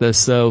shot at this,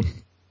 so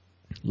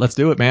let's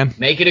do it, man.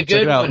 Make it a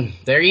good one.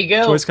 There you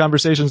go.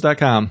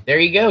 ChoiceConversations.com. There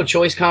you go.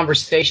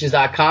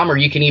 ChoiceConversations.com, or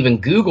you can even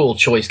Google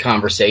Choice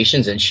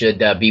Conversations, and should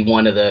be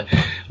one of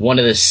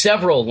the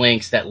several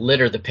links that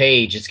litter the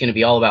page. It's going to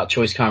be all about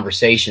Choice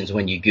Conversations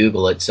when you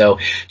Google it. So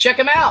check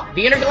them out.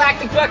 The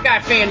Intergalactic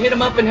Buckeye fan, hit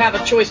them up and have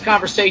a Choice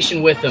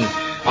Conversation with them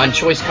on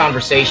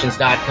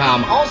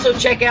ChoiceConversations.com. Also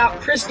check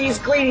out Christie's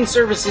Cleaning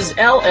Services,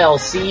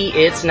 LLC.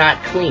 It's not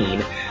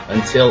clean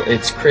until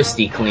it's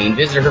Christy clean.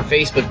 Visit her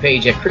Facebook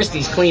page at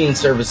Christie's Cleaning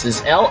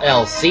Services,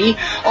 LLC.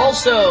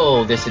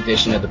 Also, this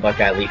edition of the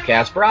Buckeye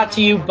Leafcast brought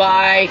to you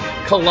by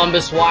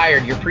Columbus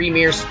Wired, your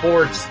premier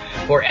sports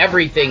for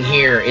everything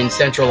here in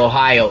Central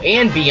Ohio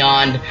and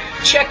beyond.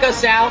 Check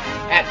us out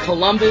at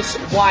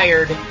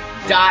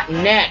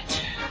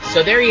columbuswired.net.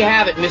 So there you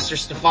have it, Mr.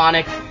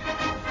 Stefanik.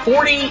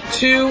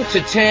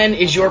 42-10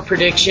 is your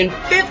prediction.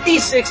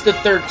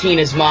 56-13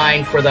 is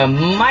mine for the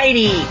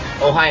mighty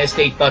Ohio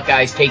State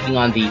Buckeyes taking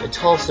on the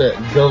Tulsa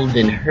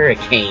Golden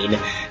Hurricane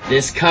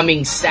this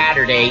coming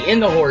Saturday in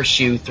the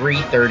Horseshoe,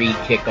 3:30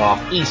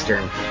 kickoff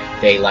Eastern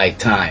Daylight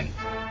Time.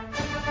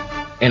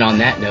 And on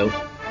that note,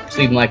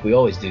 sleeping like we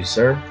always do,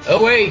 sir.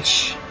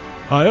 OH!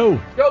 Hi-oh!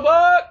 Go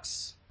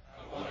Bucks! I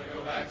want to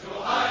go back to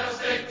Ohio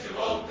State, to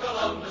old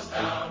Columbus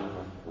town,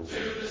 to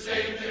the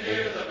stadium to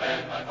hear the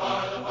band, by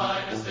far the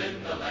finest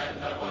in the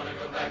land. I want to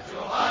go back to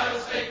Ohio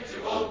State,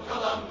 to old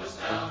Columbus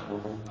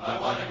town. I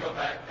want to go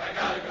back, I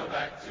gotta go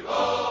back to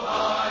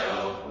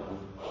Ohio,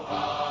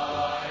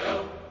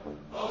 Ohio,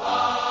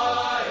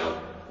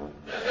 Ohio.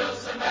 The hills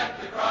send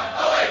back the cry,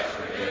 OH,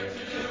 we're here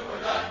to do or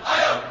die.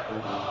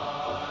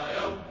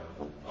 Ohio,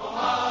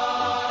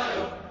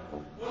 Ohio,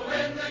 we'll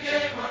win the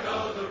game or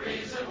know the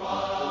reason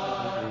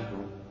why.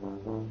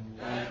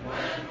 And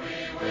when we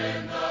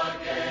win the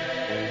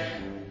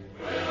game,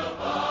 we'll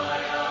buy a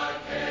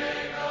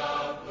keg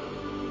of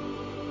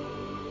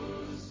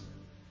booze.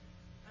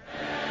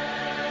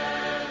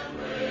 And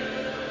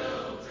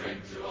we'll drink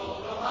to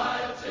old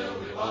Ohio till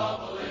we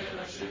wobble in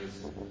our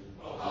shoes.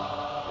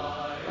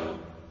 Ohio,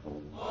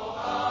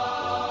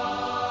 Ohio,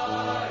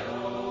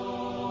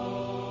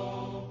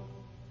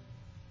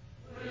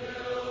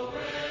 we'll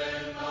win the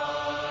game or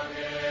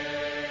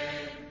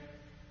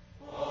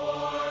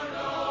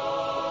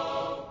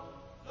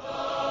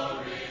know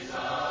the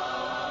reason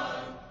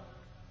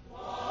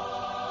why.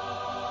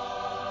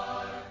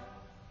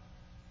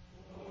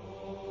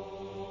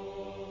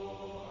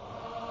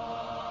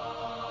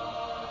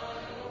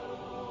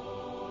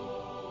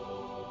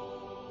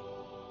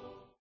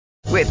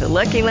 With the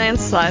Lucky Land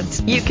Slots,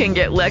 you can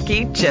get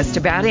lucky just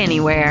about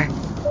anywhere.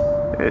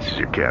 This is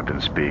your captain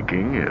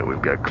speaking.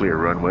 We've got clear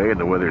runway and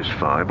the weather's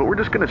fine, but we're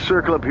just going to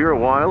circle up here a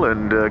while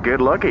and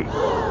get lucky.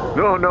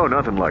 No,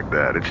 nothing like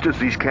that. It's just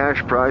these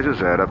cash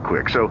prizes add up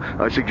quick. So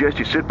I suggest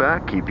you sit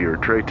back, keep your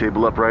tray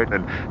table upright,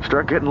 and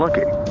start getting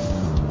lucky.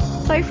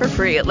 Play for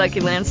free at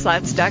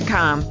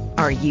LuckyLandSlots.com.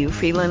 Are you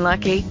feeling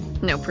lucky?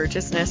 No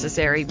purchase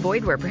necessary.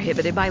 Void where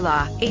prohibited by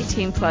law.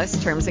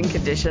 18+ terms and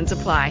conditions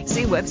apply.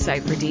 See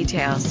website for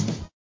details.